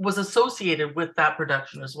that was associated with that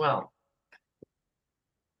production as well.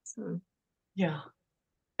 Yeah.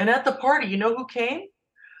 And at the party, you know who came?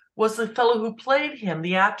 Was the fellow who played him,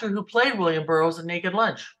 the actor who played William Burroughs in Naked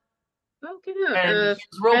Lunch. Okay. And he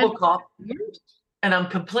was RoboCop. And I'm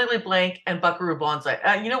completely blank, and Buckaroo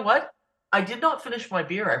Banzai. You know what? I did not finish my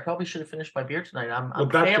beer. I probably should have finished my beer tonight. I'm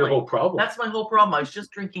that's failing. your whole problem. That's my whole problem. I was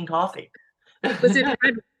just drinking coffee. Was it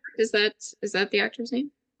Fred Ward? Is that the actor's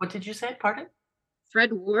name? What did you say? Pardon?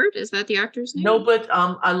 Fred Ward? Is that the actor's name? No, but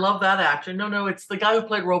I love that actor. No, it's the guy who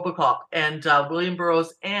played RoboCop and William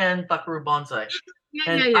Burroughs and Buckaroo Banzai.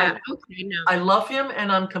 Yeah. Okay, no. I love him,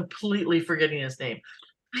 and I'm completely forgetting his name.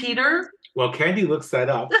 Peter While Candy looks that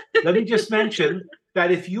up, let me just mention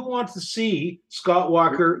that if you want to see Scott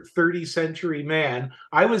Walker 30th Century Man,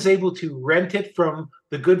 I was able to rent it from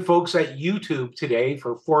the good folks at YouTube today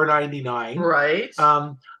for $4.99. Right.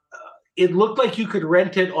 It looked like you could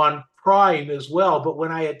rent it on Prime as well, but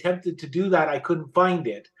when I attempted to do that, I couldn't find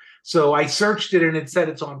it. So I searched it and it said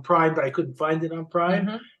it's on Prime, but I couldn't find it on Prime.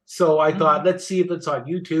 Mm-hmm. So I thought, let's see if it's on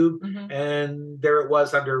YouTube. Mm-hmm. And there it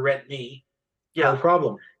was under Rent Me. Yeah. No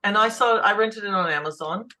problem. And I rented it on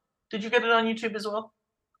Amazon. Did you get it on YouTube as well?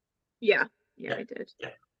 Yeah, I did. Yeah.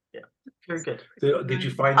 Very good. Did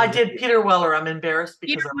you find it? I did. Peter Weller. I'm embarrassed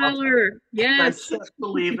because Peter Weller. Yes. I can't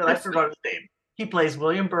believe that I forgot his name. He plays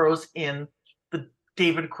William Burroughs in the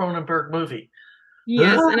David Cronenberg movie.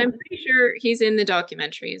 Yes, and I'm pretty sure he's in the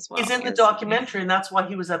documentary as well. He's in the documentary, and that's why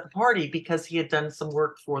he was at the party, because he had done some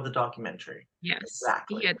work for the documentary. Yes,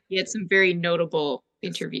 exactly. He had some very notable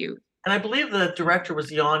interview. And I believe the director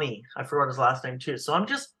was Yanni. I forgot his last name too. So I'm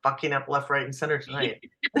just fucking up left, right, and center tonight.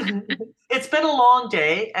 It's been a long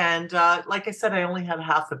day, and like I said, I only had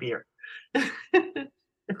half a beer.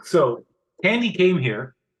 So Candy came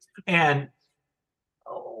here, and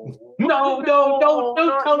don't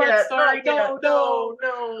tell that story. No.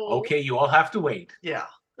 Okay, you all have to wait. Yeah.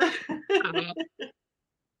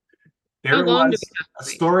 There it was, a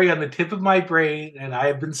story on the tip of my brain, and I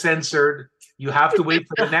have been censored. You have to wait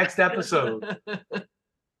for the next episode.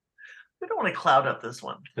 We don't want to cloud up this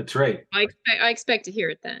one. That's right. I expect to hear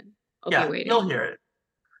it then. I'll be waiting. You'll hear it.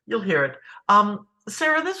 You'll hear it.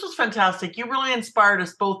 Sarah, this was fantastic. You really inspired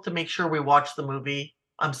us both to make sure we watch the movie.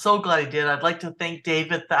 I'm so glad I did. I'd like to thank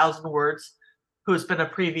David Thousand Words, who has been a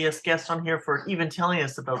previous guest on here, for even telling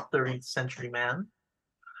us about 30th Century Man.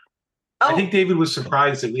 I think David was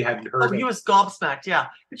surprised that we hadn't heard it. He was gobsmacked, yeah.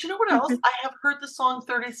 But you know what else? I have heard the song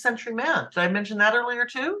 30th Century Man. Did I mention that earlier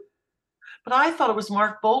too? But I thought it was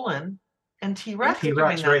Mark Bolan and T-Rex doing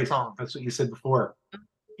that song. That's what you said before.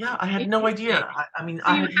 Yeah, I had no idea. I mean,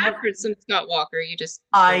 I have heard some Scott Walker.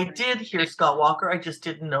 I did hear Scott Walker. I just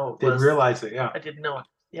didn't know it was. Didn't realize it, yeah. I didn't know it.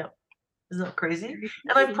 Yeah. Isn't that crazy?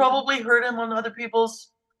 And I've probably heard him on other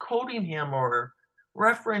people's quoting him or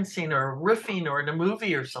referencing or riffing or in a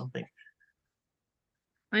movie or something.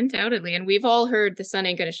 Undoubtedly. And we've all heard The Sun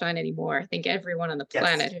Ain't Gonna Shine Anymore. I think everyone on the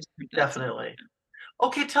planet has heard that. Definitely.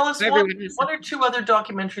 Okay, tell us one or two other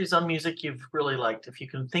documentaries on music you've really liked, if you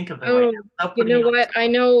can think of them right now. You know what? I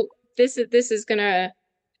know this is gonna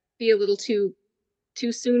be a little too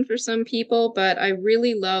soon for some people, but I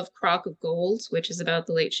really love Crock of Gold, which is about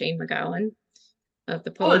the late Shane MacGowan of the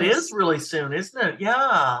Pogues. Oh, it is really soon, isn't it?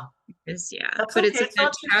 Yeah. It is, yeah. But it's a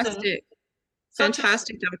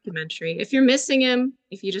fantastic documentary. If you're missing him,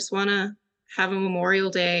 if you just want to have a Memorial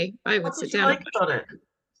Day, I would sit down. What did you like about it?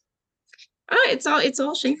 Oh, It's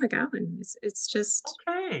all Shane MacGowan. It's just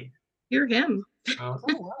you're him. Oh,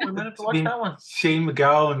 wow. We might have to watch that one. Shane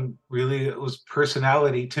MacGowan really was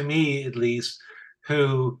personality, to me at least,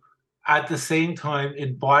 who at the same time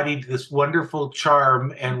embodied this wonderful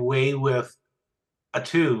charm and way with a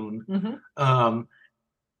tune,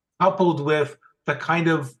 coupled with the kind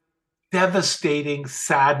of devastating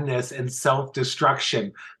sadness and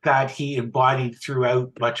self-destruction that he embodied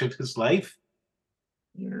throughout much of his life.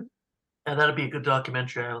 Yeah. And that'd be a good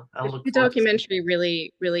documentary. I'll look the documentary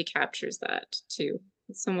really captures that too.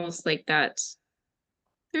 It's almost like that.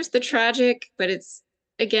 There's the tragic, but it's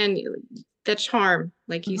again the charm,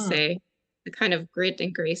 like you say, the kind of grit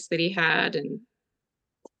and grace that he had, and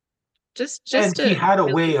just he had a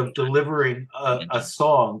way of delivering a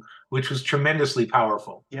song which was tremendously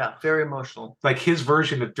powerful. Yeah, very emotional. Like his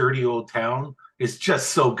version of Dirty Old Town is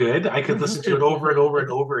just so good. I could listen to it over and over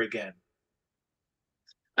and over again.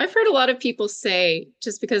 I've heard a lot of people say,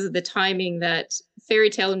 just because of the timing, that Fairy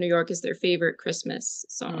Tale of New York is their favorite Christmas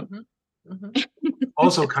song.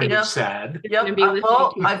 Also kind of sad. Yeah,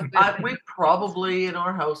 we probably in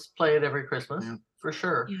our house play it every Christmas, for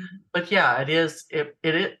sure. Yeah. But yeah, it is.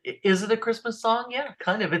 Is it a Christmas song? Yeah,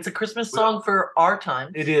 kind of. It's a Christmas song for our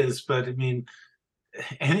time. It is, but I mean,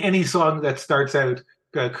 any song that starts out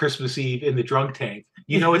Christmas Eve in the drunk tank,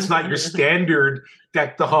 it's not your standard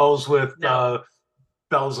deck the halls with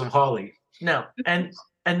bells of holly. No, and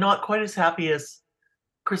not quite as happy as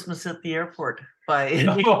Christmas at the Airport by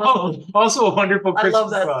also a wonderful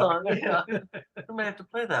Christmas song. I love that song. Yeah. I might have to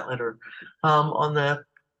play that later on the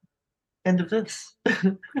end of this.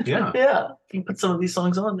 Yeah. Yeah. You can put some of these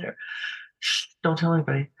songs on there. Shh, don't tell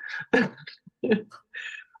anybody.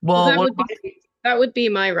 Well, that would be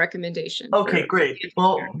my recommendation. Okay, great.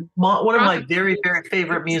 Well, one of my very, very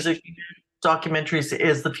favorite music documentaries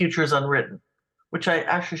is The Future is Unwritten. which I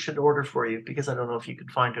actually should order for you because I don't know if you can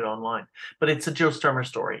find it online. But it's a Joe Strummer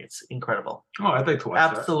story. It's incredible. Oh, I'd like to watch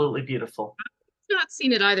that. Absolutely beautiful. I've not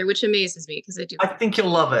seen it either, which amazes me because I do. I think you'll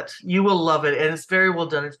love it. You will love it. And it's very well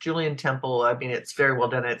done. It's Julian Temple. I mean, it's very well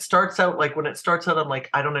done. It starts out like when it starts out, I'm like,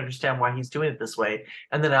 I don't understand why he's doing it this way.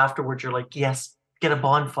 And then afterwards, you're like, yes, get a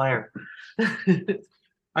bonfire.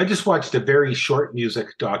 I just watched a very short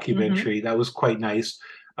music documentary that was quite nice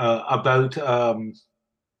about a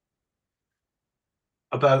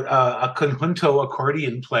conjunto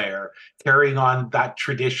accordion player carrying on that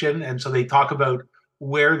tradition. And so they talk about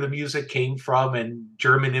where the music came from and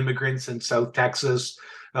German immigrants in South Texas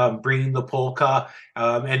bringing the polka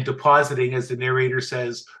and depositing, as the narrator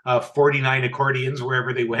says, 49 accordions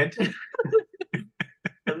wherever they went.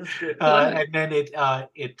 And then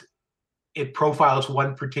it profiles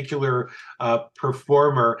one particular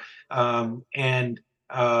performer and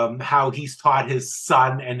how he's taught his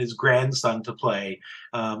son and his grandson to play.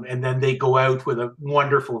 And then they go out with a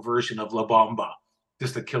wonderful version of La Bamba,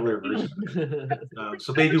 just a killer version.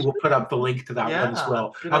 So maybe we'll put up the link to that one as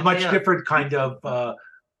well. A much different kind of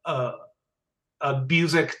a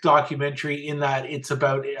music documentary in that it's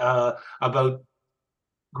about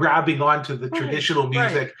grabbing onto the traditional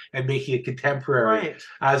music and making it contemporary,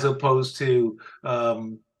 as opposed to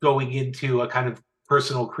going into a kind of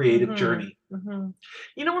personal creative journey.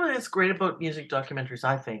 You know what is great about music documentaries,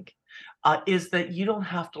 I think, is that you don't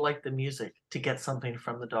have to like the music to get something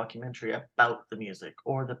from the documentary about the music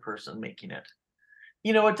or the person making it.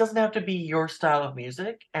 You know, it doesn't have to be your style of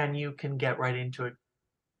music, and you can get right into it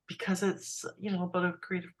because it's, you know, about a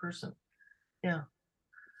creative person. Yeah.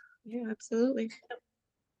 Yeah, absolutely.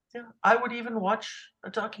 Yeah, I would even watch a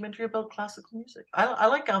documentary about classical music. I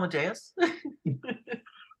like Amadeus.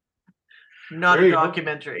 Not a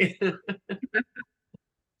documentary.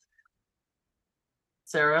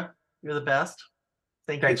 Sarah, you're the best.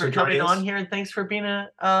 Thank you for coming on here, and thanks for being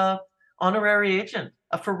a honorary agent,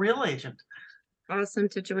 a for real agent. Awesome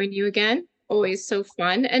to join you again. Always so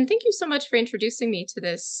fun. And thank you so much for introducing me to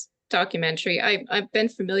this documentary. I've been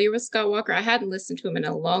familiar with Scott Walker. I hadn't listened to him in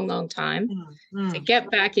a long, long time. To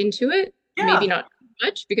get back into it, maybe not too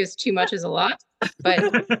much, because too much is a lot, but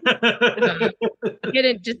get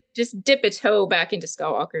it, just dip a toe back into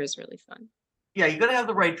Scott Walker is really fun. Yeah, you gotta have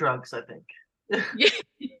the right drugs, I think.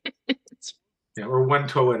 Yeah, or one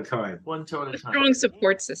toe at a time. One toe at a time. Strong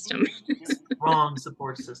support system. Strong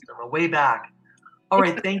support system. Way back. All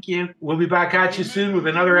right, thank you. We'll be back at you soon with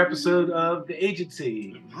another episode of The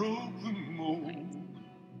Agency.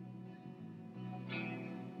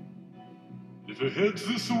 If it heads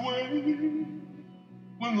this way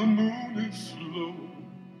when the moon is low,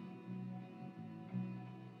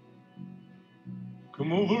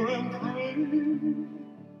 come over and pray.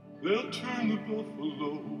 They'll turn the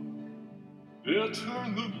buffalo. They'll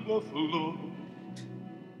turn the buffalo.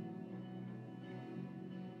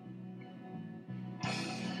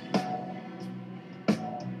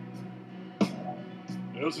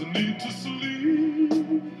 There's a need to sleep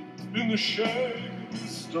in the shaggy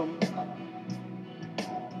stump.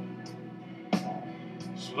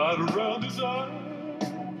 Slide around his eye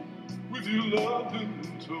with your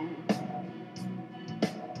loving toe.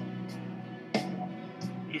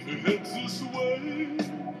 If he heads this way,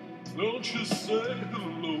 don't just say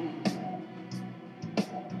hello.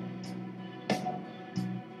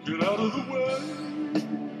 Get out of the way,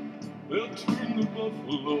 they'll turn the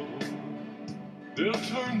buffalo. They'll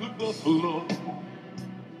turn the buffalo.